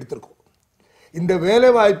இன்னைக்கு எடுத்திருக்கோம். இந்த வேலை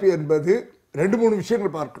வாய்ப்பு என்பது 2-3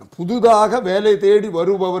 விஷயங்கள் பார்க்கணும். புதிதாக வேலை தேடி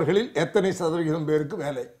வருபவர்களில் எத்தனை சதவிகிதம் பேருக்கு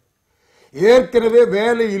வேலை, ஏற்கனவே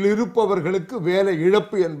வேலையில் இருப்பவர்களுக்கு வேலை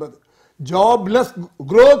இழப்பு என்பது, ஜாப்லெஸ்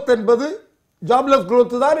குரோத் என்பது, ஜாப்லெஸ்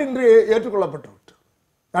குரோத் தான் இன்று ஏற்றுக்கொள்ளப்பட்டு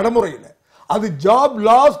நடைமுறையில், அது ஜாப்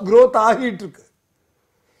லாஸ் குரோத் ஆகிட்டு இருக்கு.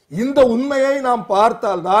 இந்த உண்மையை நாம்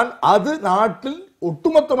பார்த்தால்தான் அது நாட்டில்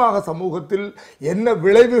ஒட்டுமொத்தமாக சமூகத்தில் என்ன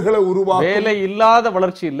விளைவுகளை உருவாக்கும். வேலை இல்லாத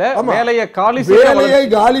வளர்ச்சி இல்ல, வேலையை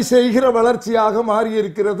காலி செய்கிற வளர்ச்சியாக மாறி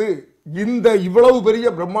இருக்கிறது. இந்த இவ்வளவு பெரிய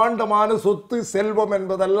பிரம்மாண்டமான சொத்து செல்வம்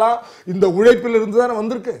என்பதெல்லாம் இந்த உழைப்பில் இருந்து தானே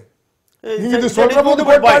வந்திருக்கு. இது சொல்ற போது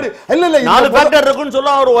இல்ல இல்ல 4 ஃபேக்டர் இருக்குன்னு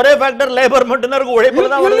சொல்ல ஒரு ஒரே ஃபேக்டர் லேபர் மட்டும் தான் இருக்கு, உழைப்புல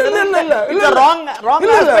தான் வருது. இல்ல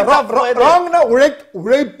ராங்னா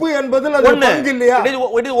உழைப்பு என்பதில் அது பங்கு இல்லையா?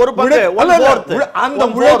 ஒரு பங்கு, அந்த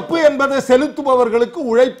உழைப்பு என்பதை செலுத்துபவர்களுக்கு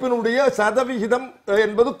உழைப்பினுடைய சதவிகிதம்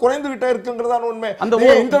என்பது குறைந்துகிட்டே இருக்குங்கிறதான் உண்மை.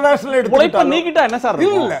 அந்த இன்டர்நேஷனல் உழைப்பை நீக்கிட்டா என்ன சார்?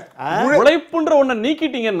 இல்ல உழைப்புன்ற ஒண்ண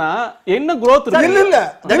நீக்கிட்டீங்கன்னா என்ன growth இருக்கு? இல்ல இல்ல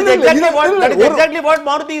exactly what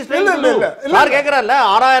Maruti is trying to to. Sir கேக்குறாருல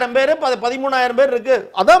 6000 பேர் 13000 பேர் இருக்கு,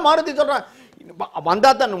 அதான் மாருதி சொல்றேன். வந்தா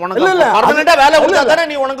தான் உனக்கு பர்மனெண்டா வேலை கொடுத்தா தானே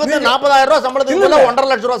நீ உனக்கு வந்து 40000 ரூபாய் சம்பளத்துக்கு 1.5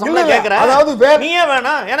 லட்சம் ரூபாய் சம்பளம் கேக்குற. அதாவது நீயே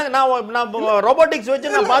வேணா, எனக்கு நான் ரோபோட்டிக்ஸ்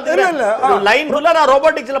வச்சு நான் பாத்துக்கிறேன், லைன் ஃபுல்லா நான்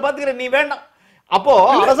ரோபோட்டிக்ஸ்ல பாத்துக்கிறேன், நீ வேண்டாம். அப்போ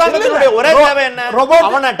அரசாங்கத்தினுடைய ஒரே தேவை என்ன?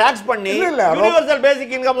 அவனை டாக்ஸ் பண்ணி யுனிவர்சல்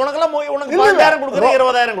பேசிக் இன்கம் உனக்கு 10,000 கொடுக்குறேன்,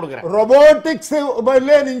 20,000 கொடுக்குறேன். ரோபோட்டிக்ஸ்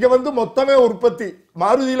நீங்க வந்து மொத்தமே உற்பத்தி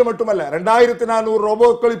மாருதியில மட்டுமல்ல, 2400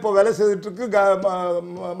 ரோபோக்கள் இப்போ வேலை செய்துட்டு இருக்கு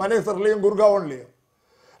மனேசர்லயும் குர்காவன்லயும்.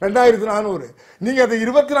 2400 நீங்க அதை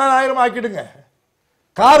 24,000 ஆக்கிடுங்க.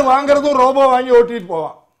 கார் வாங்குறதும் ரோபோ வாங்கி ஓட்டிட்டு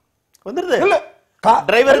போவான். வந்துருது இல்ல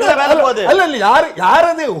டிரைவருக்கு வேலை போகுது. இல்ல இல்ல யார்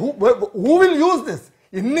அது who will use this?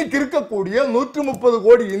 இன்னைக்கு இருக்கக்கூடிய 130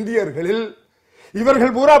 கோடி இந்தியர்களில்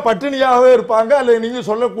இவர்கள் பூரா பட்டினியாகவே இருப்பாங்க, அல்ல நீங்க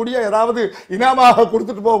சொல்லக்கூடிய ஏதாவது இனாமாக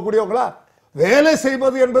கொடுத்துட்டு போகக்கூடியவங்களா? வேலை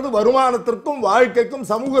செய்வது என்பது வருமானத்திற்கும் வாழ்க்கைக்கும்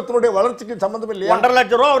சமூகத்தினுடைய வளர்ச்சிக்கும் சம்பந்தம் இல்லையா? 1.5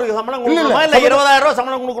 லட்சம் ரூபாய் அவருக்கு சம்பளம் கொடுக்கணுமா இல்ல 20,000 ரூபாய்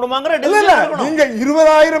சம்பளம் கொடுக்கணுமாங்கற நீங்க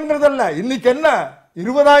 20,000ங்கிறதல்ல, இன்னைக்கு என்ன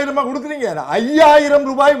 20,000 கொடுக்குறீங்க, 5,000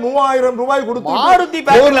 ரூபாய் 3,000 ரூபாய் கொடுத்து மாருதி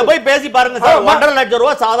பேங்க்ல போய் பேசி பாருங்க சார். 1.5 லட்சம்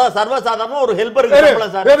ரூபாய் சர்வசாதாரணமா ஒரு ஹெல்ப்பருக்கு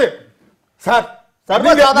சம்பளம் சார். சார்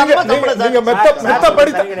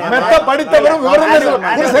ஒர்க்கருக்கு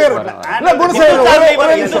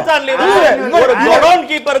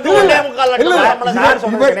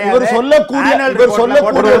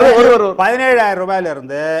 17,000 ரூபாயில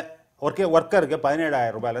இருந்து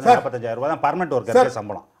 45,000 ரூபாய் தான் பர்மனன்ட் ஒர்க்கருக்கு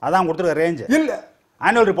சம்பளம். அதான் கொடுத்துருக்க ரேஞ்ச். இல்ல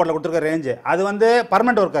ஆனுவல் ரிப்போர்ட்ல கொடுத்துருக்க ரேஞ்ச் அது வந்து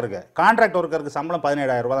பர்மனன்ட் ஒர்க்கருக்கு. கான்ட்ராக்ட் ஒர்க்கருக்கு சம்பளம்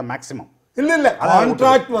 17,000 ரூபாய் தான் மேக்ஸிமம். இல்ல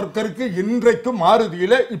கான்ட்ராக்ட் ஒர்க்கருக்கு இன்றைக்கு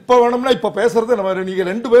மாருதியில இப்ப வேணும்னா இப்ப பேசுறது நம்ம நீங்க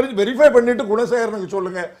ரெண்டு பேரும் வெரிஃபை பண்ணிட்டு குணசேகரனுக்கு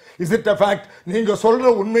சொல்லுங்க. Is it a fact? நீங்க சொல்ற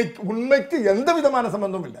உண்மைக்கு எந்த விதமான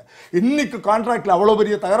சம்பந்தம் இல்லை. இன்னைக்கு கான்ட்ராக்ட்ல அவ்வளவு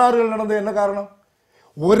பெரிய தகராறுகள் நடந்தது என்ன காரணம்?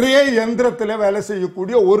 ஒரே எந்திரத்தில் வேலை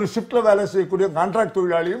செய்யக்கூடிய ஒரு ஷிப்ட்ல வேலை செய்யக்கூடிய கான்ட்ராக்ட்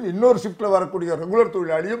தொழிலாளியும் இன்னொரு ஷிப்ட்ல வரக்கூடிய ரெகுலர்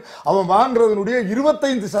தொழிலாளியும் அவன் வாங்குறதனுடைய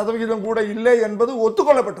 25% கூட இல்லை என்பது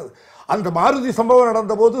ஒத்துக்கொள்ளப்பட்டது. அந்த மாருதி சம்பவம்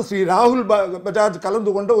நடந்த போது ஸ்ரீ ராகுல் பஜாஜ்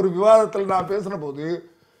கலந்து கொண்ட ஒரு விவாதத்தில் நான் பேசின போது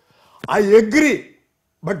ஐ agri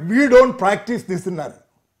but we don't practice this.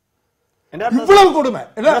 இவ்வளவு கொடுமை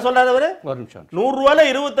என்ன சொல்றாரு அவரு? 100 ரூபாயில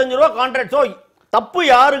 25 ரூபாய் கான்ட்ராக்ட். தப்பு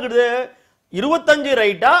யாருக்குது? 25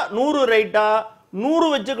 ரைட்டா 100 ரைட்டா? 100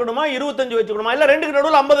 வச்சுக்கணுமா 25 வச்சுக்கணுமா இல்ல ரெண்டுக்கு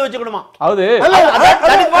நடுவுல 50 வச்சுக்கணுமா? அது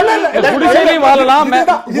குடிசையிலையும் வாழலாம்,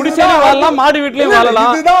 குடிசையிலையும் வாழலாம், மாடி வீட்லயும்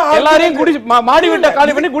வாழலாம். எல்லாரையும் மாடி வீட்டை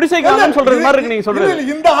காலி பண்ணி குடிசைக்கு வாங்கன்னு சொல்றது மாதிரி இருக்கு நீங்க சொல்றது.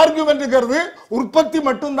 இந்த ஆர்குமெண்ட்ங்கிறது உற்பத்தி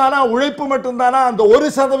மட்டும் தானா, உழைப்பு மட்டும் தானா? அந்த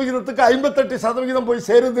 1% 58% போய்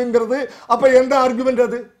சேருதுங்கிறது அப்ப எந்த ஆர்குமெண்ட்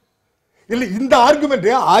அது? இல்ல இந்த ஆர்குமெண்ட்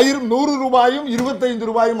 1000 100 ரூபாயும் 25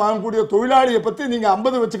 ரூபாயும் வாங்கக்கூடிய தொழிலாளியை பத்தி நீங்க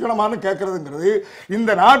 50 வச்சுக்கணுமான்னு கேட்கறதுங்கிறது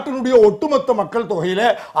இந்த நாட்டினுடைய ஒட்டுமொத்த மக்கள் தொகையில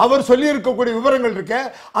அவர் சொல்லி இருக்கக்கூடிய விவரங்கள் இருக்க,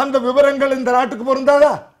 அந்த விவரங்கள் இந்த நாட்டுக்கு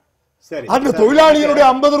பொருந்தாதா? சரி, அந்த தொழிலாளியினுடைய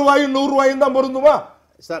 50 ரூபாயும் 100 ரூபாயும் தான் பொருந்துமா?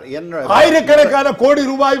 சார் ஆயிரக்கணக்கான கோடி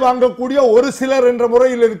ரூபாய் வாங்கக்கூடிய ஒரு சிலர் என்ற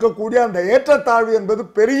முறையில் இருக்கக்கூடிய அந்த ஏற்றத்தாழ்வு என்பது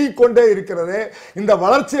பெருகிக் கொண்டே இருக்கிறது. இந்த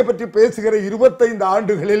வளர்ச்சியை பற்றி பேசுகிற 25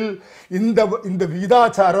 ஆண்டுகளில் இந்த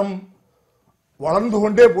விகிதாச்சாரம் வளர்ந்து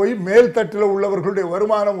கொண்டே போய் மேல் தட்டில் உள்ளவர்களுடைய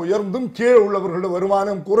வருமானம் உயர்ந்தும் கீழே உள்ளவர்களுடைய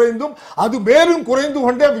வருமானம் குறைந்தும் அது மேலும் குறைந்து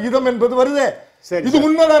கொண்டே விகிதம் என்பது வருதே. இது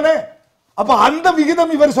உண்மைதானே? அப்ப அந்த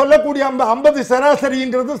விகிதம் இவர் சொல்லக்கூடிய 50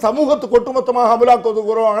 சராசரிங்கிறது சமூகத்துக்கு ஒட்டுமொத்தமாக அமலாக்குவது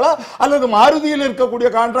கூறுவாங்களா அல்லது மாருதியில் இருக்கக்கூடிய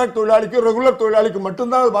கான்ட்ராக்ட் தொழிலாளிக்கு ரெகுலர் தொழிலாளிக்கு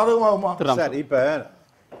மட்டும்தான் அது பாதகமாகுமா? சார் இப்ப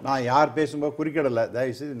நான் யார் பேசும்போது குறுக்கிடல,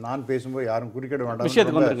 தயவுசெய்து நான் பேசும்போது யாரும் குறுக்கிட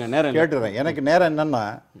வேண்டாம் கேட்டுறேன். எனக்கு நேரம் என்னன்னா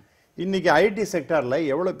இன்னைக்கு ஐடி செக்டார்ல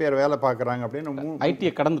எவ்வளவு பேர் வேலை பார்க்கறாங்க அப்படின்னு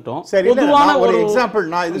ஐடியை கடந்துட்டோம். சரி, ஒரு எக்ஸாம்பிள்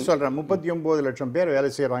நான் இது சொல்றேன். 39 லட்சம் பேர் வேலை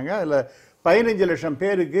செய்யறாங்க. அதுல 15 லட்சம்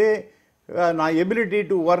பேருக்கு நான் எபிலிட்டி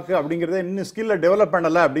டு ஒர்க் அப்படிங்கறத இன்னும் ஸ்கில்ல டெவலப்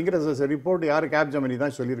பண்ணல அப்படிங்கிற ரிப்போர்ட் யாரு கேப்ஜெமினி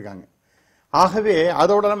தான் சொல்லியிருக்காங்க. ஆகவே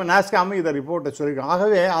அதோட நம்ம நாஸ்காம் இதை ரிப்போர்ட்டை சொல்லியிருக்கோம்.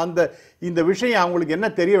 ஆகவே இந்த விஷயம் அவங்களுக்கு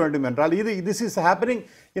என்ன தெரிய வேண்டும் என்றால் this is happening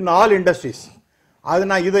in all industries. அது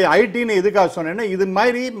நான் இதை ஐடின்னு எதுக்காக சொன்னேன்னா இது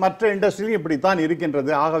மாதிரி மற்ற இண்டஸ்ட்ரியிலும் இப்படித்தான்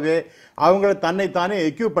இருக்கின்றது. ஆகவே அவங்க தன்னைத்தானே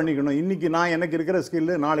எக்யூப் பண்ணிக்கணும். இன்னைக்கு நான் எனக்கு இருக்கிற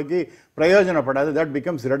ஸ்கில் நாளைக்கு பிரயோஜனப்படாது, தட்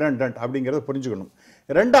பிகம்ஸ் ரெடண்டன்ட் அப்படிங்கிறத புரிஞ்சுக்கணும்.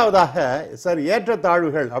 ரெண்டாவதாக சார்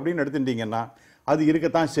ஏற்றத்தாழ்வுகள் அப்படின்னு எடுத்துட்டீங்கன்னா அது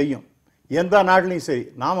இருக்கத்தான் செய்யும் எந்த நாட்டிலையும். சரி,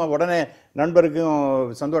 நாம உடனே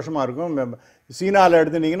நண்பருக்கும் சந்தோஷமா இருக்கும். சீனாவில்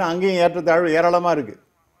எடுத்துட்டீங்கன்னா அங்கேயும் ஏற்றத்தாழ்வு ஏராளமா இருக்கு.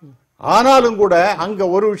 ஆனாலும் கூட அங்க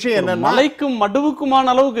ஒரு விஷயம் என்னன்னா மலைக்கும் மடுவுக்குமான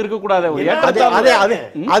அளவுக்கு இருக்க கூடாது.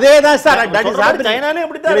 அதேதான் சார்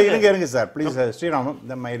இருங்க sir please Sriraman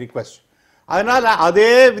my request. அதனால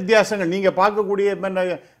அதே வித்தியாசங்கள் நீங்க பார்க்கக்கூடிய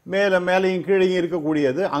மேலையும் கீழையும்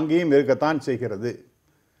இருக்கக்கூடியது அங்கேயும் இருக்கத்தான் செய்கிறது.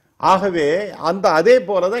 ஆகவே அதே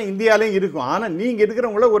போலதான் இந்தியாலையும் இருக்கும். ஆனா நீங்க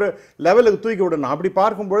இருக்கிறவங்கள ஒரு லெவலுக்கு தூக்கி விடணும். அப்படி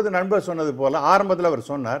பார்க்கும்பொழுது நண்பர் சொன்னது போல ஆரம்பத்தில் அவர்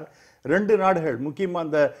சொன்னார் 2 நாடுகள் முக்கியமாக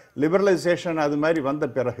அந்த லிபரலைசேஷன் அது மாதிரி வந்த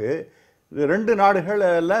பிறகு 2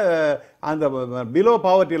 நாடுகளில் அந்த பிலோ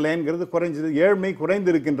பாவர்ட்டி லைன்கிறது குறைஞ்சது, ஏழ்மை குறைந்து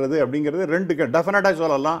இருக்கின்றது அப்படிங்கிறது 2 டெஃபினட்டாக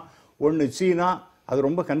சொல்லலாம். ஒன்று சீனா, அது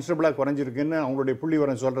ரொம்ப கன்சிடபிளாக குறைஞ்சிருக்குன்னு அவங்களுடைய புள்ளி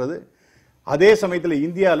விவரம் சொல்கிறது. அதே சமயத்தில்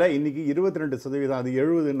இந்தியாவில் இன்னைக்கு 22%, அது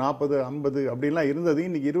 70, 40, 50 அப்படின்லாம் இருந்தது.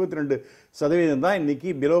 இன்னைக்கு 22% தான் இன்னைக்கு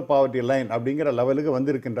பிலோ பாவர்ட்டி லைன் அப்படிங்கிற லெவலுக்கு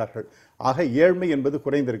வந்திருக்கின்றார்கள். ஆக ஏழ்மை என்பது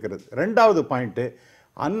குறைந்திருக்கிறது. ரெண்டாவது பாயிண்ட்,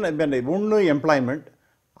 ஒன்று எம்ப்ளாய்மெண்ட்,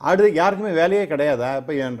 அடுத்து யாருக்குமே வேலையே கிடையாதா?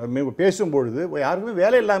 இப்போ பேசும்பொழுது யாருக்குமே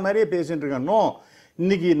வேலை இல்லாத மாதிரியே பேசிட்டு இருக்காங்க.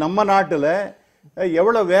 இன்னைக்கு நம்ம நாட்டில்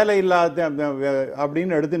எவ்வளோ வேலை இல்லாத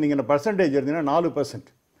அப்படின்னு எடுத்து நீங்கள் பர்சன்டேஜ் எடுத்தீங்கன்னா 4%.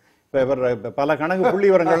 பல கணக்கு புள்ளி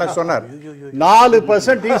விவரங்கள்லாம் சொன்னார்.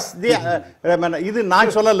 4% இஸ் தி, இது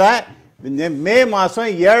நான் சொல்லல, மே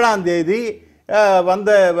மாசம் 7ஆம் தேதி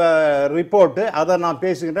வந்த ரிப்போர்ட். அதை நான்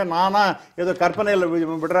பேசுகிட்டேன். நானா ஏதோ கற்பனையில்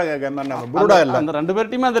புருடா இல்ல, அந்த ரெண்டு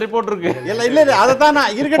பேர்ட்டையுமே அந்த ரிப்போர்ட் இருக்கு. இல்ல அதான்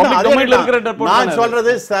நான் இருக்கட்டும். நான்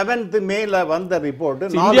சொல்றது 7th மேல வந்த ரிப்போர்ட்.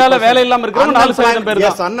 இந்தியால வேலை இல்லாம இருக்கிறவங்க 4% பேர்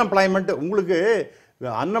தான். அன்எம்ப்ளாய்மெண்ட், உங்களுக்கு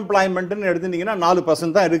அன்எம்ப்ளாய்மெண்ட்னு எடுத்துட்டீங்கன்னா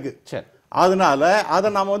 4% தான் இருக்கு. சரி, அதனால அதை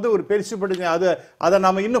நாம வந்து ஒரு பெருசுபடுத்தி அதை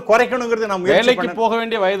நாம இன்னும் குறைக்கணுங்கிறது நம்ம வேலைக்கு போக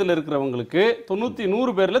வேண்டிய வயதுல இருக்கிறவங்களுக்கு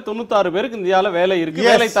 100 பேர்ல 96 பேருக்கு இந்தியால வேலை இருக்கு,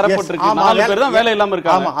 வேலை தரப்பட்டிருக்கு. 4 பேர் தான் வேலை இல்லாம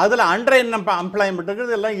இருக்காங்க. ஆமா, அதுல அண்டர்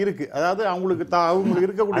எம்ப்ளாய்மெண்ட் எல்லாம் இருக்கு. அதாவது அவங்களுக்கு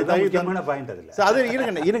இருக்கக்கூடிய பாயிண்ட் அது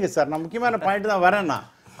இருங்க சார், நான் முக்கியமான பாயிண்ட் தான் வரேன்னா.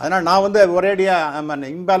 அதனால நான் வந்து ஒரேடியா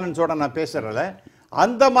இம்பேலன்ஸோட நான் பேசுறல.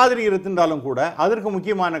 அந்த மாதிரி இருந்தாலும் கூட அதற்கு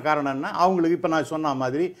முக்கியமான காரணம் என்ன, அவங்களுக்கு இப்போ நான் சொன்ன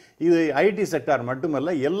மாதிரி இது ஐடி செக்டார் மட்டுமல்ல,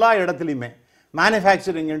 எல்லா இடத்துலையுமே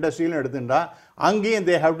மேனுஃபேக்சரிங் இண்டஸ்ட்ரியிலும் எடுத்துட்டா அங்கேயும்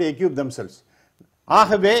they have to equip themselves.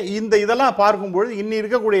 ஆகவே இதெல்லாம் பார்க்கும்பொழுது இன்னி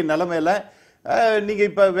இருக்கக்கூடிய நிலைமையில நீங்க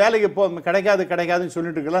இப்ப வேலைக்கு கிடைக்காதுன்னு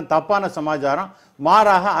சொல்லிட்டு இருக்கலாம், தப்பான சமாச்சாரம்.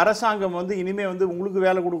 மாறாக அரசாங்கம் வந்து இனிமே வந்து உங்களுக்கு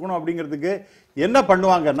வேலை கொடுக்கணும் அப்படிங்கிறதுக்கு என்ன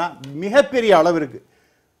பண்ணுவாங்கன்னா, மிகப்பெரிய அளவிற்கு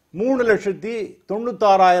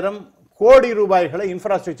 3,96,000 கோடி ரூபாய்களை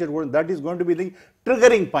infrastructure, that is going to be the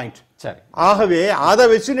triggering point. ஆகவே அதை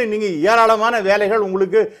வச்சு நீங்க ஏராளமான வேலைகள்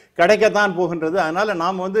உங்களுக்கு கிடைக்கத்தான் போகின்றது. அதனால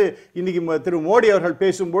நாம வந்து இன்னைக்கு திரு மோடி அவர்கள்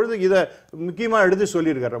பேசும்பொழுது இதை முக்கியமா எடுத்து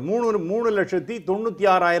சொல்லியிருக்காரு.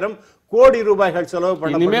 3,96,000 கோடி ரூபாய்கள் செலவு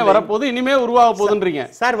பண்ண இனிமே வரப்போகுது, இனிமே உருவாக போகுதுன்றீங்க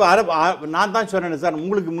சார். நான் தான் சொன்னேன் சார்,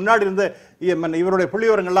 உங்களுக்கு முன்னாடி இருந்த இவருடைய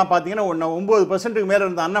புள்ளிவிவரங்கள்லாம் பார்த்தீங்கன்னா 9% மேல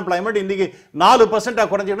இருந்த அன்எம்ப்ளாய்மெண்ட் இன்னைக்கு 4%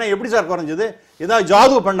 குறைஞ்சிருந்தா எப்படி சார் குறைஞ்சது? ஏதாவது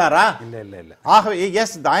ஜாது பண்ணாரா? இல்ல. ஆகவே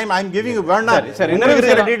எஸ், ஐ அம் கிவிங் வேண்டாம்.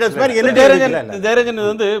 ஜெயரஞ்சன்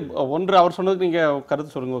வந்து ஒன்று அவர் சொன்னதுக்கு நீங்க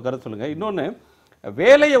கருத்து சொல்லுங்க. இன்னொன்னு,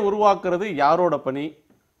 வேலையை உருவாக்குறது யாரோட பணி?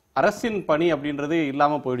 அரசின் பணி அப்படின்றது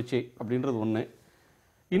இல்லாம போயிடுச்சு அப்படின்றது ஒண்ணு.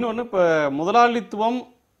 இன்னொன்னு, இப்ப முதலாளித்துவம்,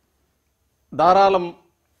 தாராளம்,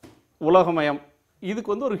 உலகமயம்,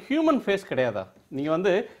 இதுக்கு வந்து ஒரு ஹியூமன் ஃபேஸ் கிடையாதா? நீங்க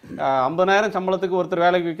வந்து 50,000 சம்பளத்துக்கு ஒருத்தர்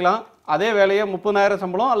வேலைக்கு வைக்கலாம், அதே வேலையை 30,000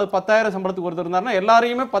 சம்பளம் அல்லது 10,000 சம்பளத்துக்கு ஒருத்தர் இருந்தாருன்னா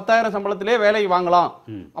எல்லாரையுமே 10,000 சம்பளத்திலே வேலை வாங்கலாம்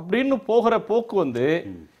அப்படின்னு போகிற போக்கு வந்து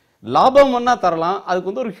லாபம் வேணா தரலாம், அதுக்கு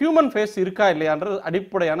வந்து ஒரு ஹியூமன் ஃபேஸ் இருக்கா இல்லையான்றது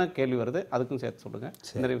அடிப்படையான கேள்வி வருது. அதுக்கும் சேர்த்து சொல்லுங்க,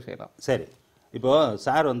 நிறைவு செய்யலாம். சரி, இப்போ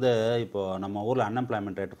சார் வந்து இப்போ நம்ம ஊரில்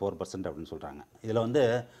அன்எம்ப்ளாய்மெண்ட் ரேட் 4% அப்படின்னு சொல்கிறாங்க. இதில் வந்து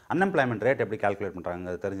அன்எம்ப்ளாய்மெண்ட் ரேட் எப்படி கால்குலேட்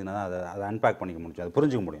பண்ணுறாங்க அது தெரிஞ்சுன்னா தான் அதை அன்பேக் பண்ணிக்க முடியும், அதை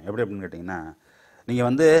புரிஞ்சிக்க முடியும். எப்படி அப்படின்னு கேட்டிங்கன்னா, நீங்கள்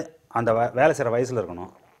வந்து அந்த வேலை செய்கிற வயசில்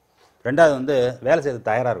இருக்கணும், ரெண்டாவது வந்து வேலை செய்யறது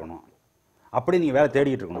தயாராக இருக்கணும், அப்படி நீங்கள் வேலை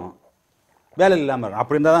தேடிக்கிட்டு இருக்கணும், வேலை இல்லாமல் இருக்கணும்.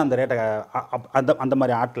 அப்படி இருந்தால் தான் அந்த ரேட்டை அந்த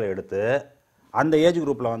மாதிரி ஆட்களை எடுத்து அந்த ஏஜ்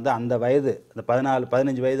குரூப்பில் வந்து அந்த வயது, இந்த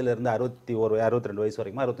 15 வயதுலேருந்து 62 வயசு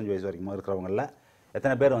வரைக்கும் 65 வயசு வரைக்கும் இருக்கிறவங்களில்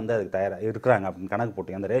எத்தனை பேர் வந்து அதுக்கு தயாராக இருக்கிறாங்க அப்படின்னு கணக்கு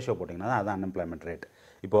போட்டிங்க, அந்த ரேஷியோ போட்டிங்கன்னா அதுதான் அன்எம்ப்ளாய்மெண்ட் ரேட்.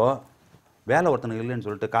 இப்போது வேலை ஒருத்தனுக்கு இல்லைன்னு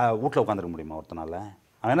சொல்லிட்டு வீட்டில் உட்காந்துருக்க முடியுமா ஒருத்தனால?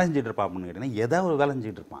 அவன் என்ன செஞ்சுட்டு இருப்பான் அப்படின்னு கேட்டிங்கன்னா, ஏதாவது ஒரு வேலை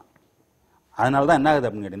செஞ்சுட்டு இருப்பான். அதனால தான் என்ன ஆகுது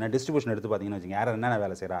அப்படின்னு கேட்டிங்கன்னா, டிஸ்ட்ரிபியூஷன் எடுத்து பார்த்தீங்கன்னு வச்சுங்க, யாரும் என்னென்ன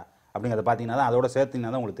வேலை செய்கிறா அப்படிங்கிறத பார்த்தீங்கன்னா தான், அதோட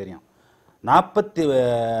சேர்த்திங்கன்னா தான் உங்களுக்கு தெரியும்.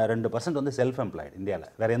 42% வந்து செல்ஃப் எம்ப்ளாய்டு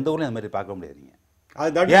இந்தியாவில். வேறு எந்த ஊர்லையும் அந்த மாதிரி பார்க்க முடியாதுங்க.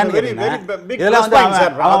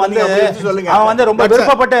 ரொம்ப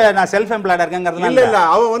விருப்பப்பட்டு நான் செல்ஃப் எம்ப்ளாய்டா இருக்கேங்கிறது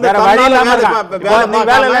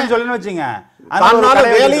வச்சுங்க,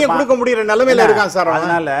 வேலையும் கொடுக்க முடியற நிலைமையில இருக்கான் சார்.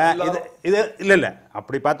 அதனால இது இல்ல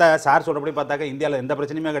அப்படி பார்த்தா சார் சொல்றபடி பார்த்தாக்க இந்தியாவில் எந்த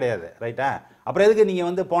பிரச்சனையுமே கிடையாது, ரைட்டா? அப்புறம் எதுக்கு நீங்க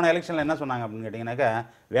வந்து போன எலெக்ஷன்ல என்ன சொன்னாங்க அப்படின்னு கேட்டீங்கன்னாக்கா,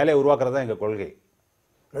 வேலையை உருவாக்குறது எங்க கொள்கை.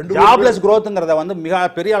 ஜாப்லெஸ் growthங்கிறத வந்து மிக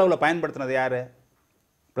பெரிய அளவில் பயன்படுத்தினது யாரு?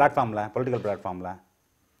 பிளாட்ஃபார்ம்ல, பொலிட்டிக்கல் பிளாட்ஃபார்ம்ல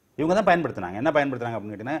இவங்க தான் பயன்படுத்தினாங்க. என்ன பயன்படுத்துறாங்க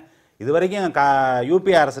அப்படின்னு கேட்டீங்கன்னா, இது வரைக்கும்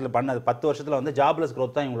யூபி அரசில் பண்ணது 10 வருஷத்தில் வந்து ஜாப்லெஸ்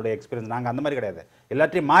growth தான் எங்களுடைய எக்ஸ்பீரியன்ஸ். நாங்கள் அந்த மாதிரி கிடையாது,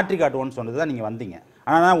 எல்லாத்தையும் மாற்றி காட்டுவோன்னு சொன்னது தான் நீங்கள் வந்தீங்க.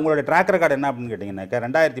 ஆனால் உங்களுடைய ட்ராக் ரெக்கார்டு என்ன அப்படின்னு கேட்டிங்கன்னாக்கா,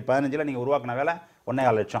 2015 நீங்கள் உருவாக்கின வேலை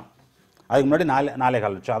 1.25 லட்சம், அதுக்கு முன்னாடி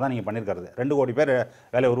 4.25 லட்சம் அதான் நீங்கள் பண்ணியிருக்கிறது. 2 கோடி பேர்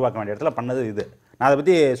வேலையை உருவாக்க வேண்டிய இடத்துல பண்ணது இது. நான் அதை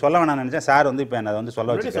பற்றி சொல்ல வேணாம்னு நினச்சேன், சார் வந்து இப்போ என்ன வந்து சொல்ல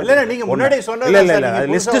வச்சு இல்லை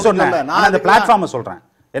லிஸ்ட்டு சொன்னேன், நான் அந்த பிளாட்ஃபார்மை சொல்கிறேன்.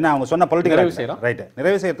 என்ன அவங்க சொன்ன பொலிட்டிக்கல் ரைட்டு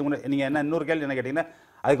நிறைவு செய்யறதுக்கு முன்னாடி நீங்கள் என்ன இன்னொரு கேள்வி என்ன கேட்டிங்கன்னா,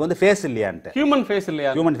 அதுக்கு வந்து ஃபேஸ் இல்லையான்ட்டு. ஹியூமன் ஃபேஸ் இல்லையா?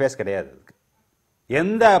 ஹியூமன் ஃபேஸ் கிடையாது. அதுக்கு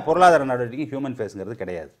எந்த பொருளாதார நடவடிக்கையும் ஹியூமன் ஃபேஸ்ங்கிறது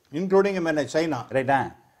கிடையாது, இன்க்ளூடிங் சைனா, ரைட்டா?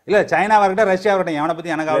 இல்லை சைனாவாக இருக்கட்டும், ரஷ்யாவாக இருக்கட்டும், எவனை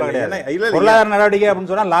பற்றி எனக்கு அவ்வளோ கிடையாது. பொருளாதார நடவடிக்கை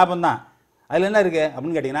அப்படின்னு சொன்னால் லாபம் தான். அதுல என்ன இருக்கு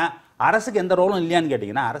அப்படின்னு கேட்டீங்கன்னா அரசுக்கு எந்த ரோலும் இல்லையான்னு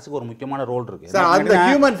கேட்டீங்கன்னா அரசுக்கு ஒரு முக்கியமான ரோல் இருக்கு. சார், அந்த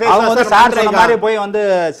human face அவங்க வந்து சார் சார் சொன்ன மன்ரேகா. மாதிரி போய் வந்து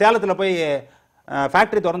சேலத்துல போய்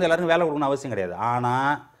ஃபேக்டரி திறந்து எல்லாருக்கும் வேலை கொடுக்கணும் அவசியம் கிடையாது. ஆனா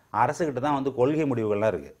அரசுகிட்ட தான் வந்து கொள்கை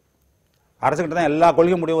முடிவுகள்லாம் இருக்கு. அரசுகிட்ட தான் எல்லா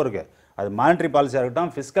கொள்கை முடிவும் இருக்கு. அது மானிட்டரி பாலிசியா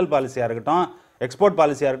இருக்கட்டும், பிஸ்கல் பாலிசியா இருக்கட்டும், எக்ஸ்போர்ட்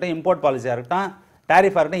பாலிசியா இருக்கட்டும், இம்போர்ட் பாலிசியா இருக்கட்டும்,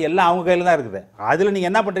 டாரிஃபா இருக்கட்டும், எல்லாம் அவங்க கையில தான் இருக்குது. அதுல நீங்க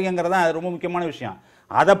என்ன பண்றீங்கிறது தான் அது ரொம்ப முக்கியமான விஷயம்.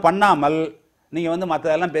 அதை பண்ணாமல் நீங்க வந்து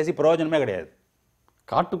மற்றதெல்லாம் பேசி பிரயோஜனமே கிடையாது.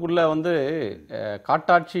 காட்டுக்குள்ள வந்து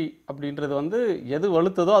காட்டாட்சி அப்படின்றது வந்து எது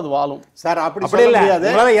வலுத்ததோ அது வாழும். சார் அப்படி அப்படி சொல்ல இல்ல. முடியாது.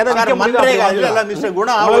 உங்களால எதை சார், விக்க முடியுதோ மன்ரேகா அப்படி இல்ல, வாங்கலாம். மிஸ்டர்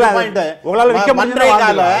குணா, உங்களால ஒரு point. உங்களால விக்க முடியுதோ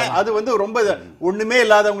மன்ரேகால வாங்கலாம். அது வந்து ரொம்ப ஒண்ணுமே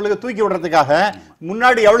இல்லாதவங்களுக்கு தூக்கி விடுறதுக்காக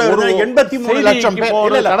முன்னாடி எவ்வளவு ஒரு இருந்தது? 83 செய்திக்கு லட்சம் பேர். இப்போ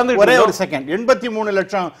இல்ல, இல்ல, கடந்துட்டு ஒரே ஒரு இருக்கோம். செகண்ட். 83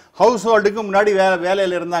 லட்சம் ஹவுஸ் ஹோல்டுக்கு முன்னாடி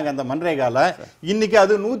வேலையில இருந்தாங்க அந்த மன்ரேகால. இன்னைக்கு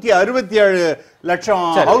அது 167 லட்சம்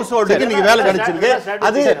ஹவுஸ் ஹோல்டுக்கு இன்னைக்கு வேலை கிடைச்சிருக்கு.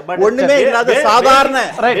 அது ஒண்ணுமே இல்லாத சாதாரண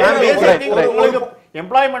உங்களுக்கு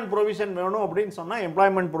எம்ப்ளாய்மெண்ட் ப்ரொவிஷன் வேணும் அப்படின்னு சொன்னா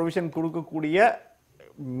எம்ப்ளாய்மெண்ட் ப்ரொவிஷன் கொடுக்கக்கூடிய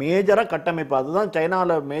மேஜரா கட்டமைப்பு, அதுதான்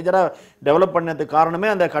சைனால மேஜரா டெவலப் பண்ணதுக்கு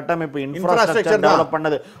காரணமே அந்த கட்டமைப்பு இன்ஃப்ராஸ்ட்ரக்சர் டெவலப்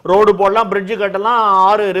பண்ணது. ரோடு போடலாம், பிரிட்ஜ் கட்டலாம்,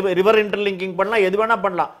 ஆறு ரிவர் இன்டர்லிங்கிங் பண்ணலாம், எது வேணா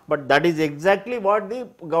பண்ணலாம். But that is exactly what the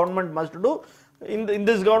government must to. In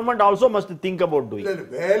this government also must think about doing.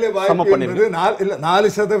 வேலை வாய்ப்பு என்பது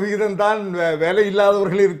 4% தான் வேலை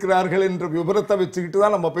இல்லாதவர்கள் இருக்கிறார்கள் என்ற விவரத்தை வச்சுக்கிட்டு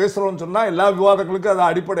தான் நம்ம பேசுறோம்னு சொன்னா எல்லா விவாதங்களுக்கும் அது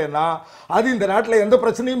அடிப்படைனா அது இந்த நாட்டில் எந்த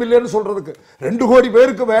பிரச்சனையும் இல்லைன்னு சொல்றதுக்கு 2 கோடி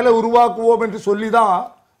பேருக்கு வேலை உருவாக்குவோம் என்று சொல்லி தான்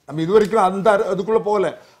நம்ம இதுவரைக்கும் அந்த அதுக்குள்ள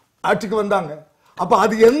போகல ஆட்சிக்கு வந்தாங்க. அப்ப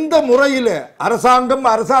அது எந்த முறையில்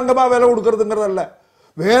அரசாங்கமா வேலை கொடுக்கறதுங்கிறதல்ல,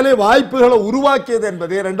 வேலை வாய்ப்புகளை உருவாக்கியது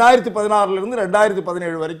என்பது 2016 இருந்து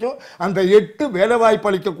 2017 வரைக்கும் அந்த 8 வேலை வாய்ப்பு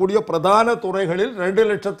அளிக்கக்கூடிய பிரதான துறைகளில்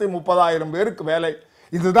 2,30,000 பேருக்கு வேலை.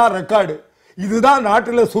 இதுதான் ரெக்கார்டு. இதுதான்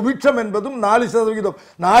நாட்டில் சுபிட்சம் என்பதும் 4%.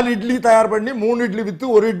 4 இட்லி தயார் பண்ணி 3 இட்லி வித்து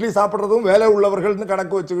 1 இட்லி சாப்பிட்றதும் வேலை உள்ளவர்கள்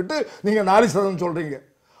கணக்கு வச்சுக்கிட்டு நீங்க 4% சொல்றீங்க.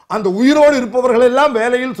 அந்த உயிரோடு இருப்பவர்கள் எல்லாம்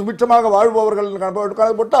வேலையில் சுபிட்சமாக வாழ்பவர்கள்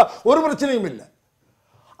கணக்கு போட்டா ஒரு பிரச்சனையும் இல்லை.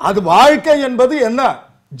 அது வாழ்க்கை என்பது என்ன,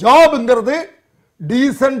 ஜாப்ங்கிறது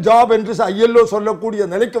டீசன்ட் ஜாப் என்று ஐஎல்ஓ சொல்லக்கூடிய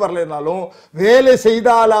நிலைக்கு வரலைனாலும் வேலை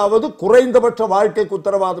செய்தாலாவது குறைந்தபட்ச வாழ்க்கைக்கு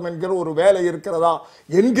உத்தரவாதம் என்கிற ஒரு வேலை இருக்கிறதா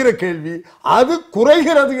என்கிற கேள்வி, அது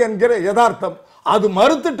குறைகிறது என்கிற யதார்த்தம். அது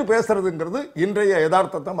மறுத்துட்டு பேசுறதுங்கிறது இன்றைய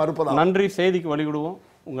யதார்த்தத்தை மறுப்பதா. நன்றி. செய்திக்கு வழிவிடுவோம்.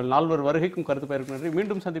 உங்கள் 4 வருகைக்கும் கருத்து பெயருக்கு நன்றி.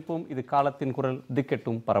 மீண்டும் சந்திப்போம். இது காலத்தின் குரல்.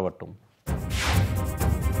 திக்கெட்டும் பரவட்டும்.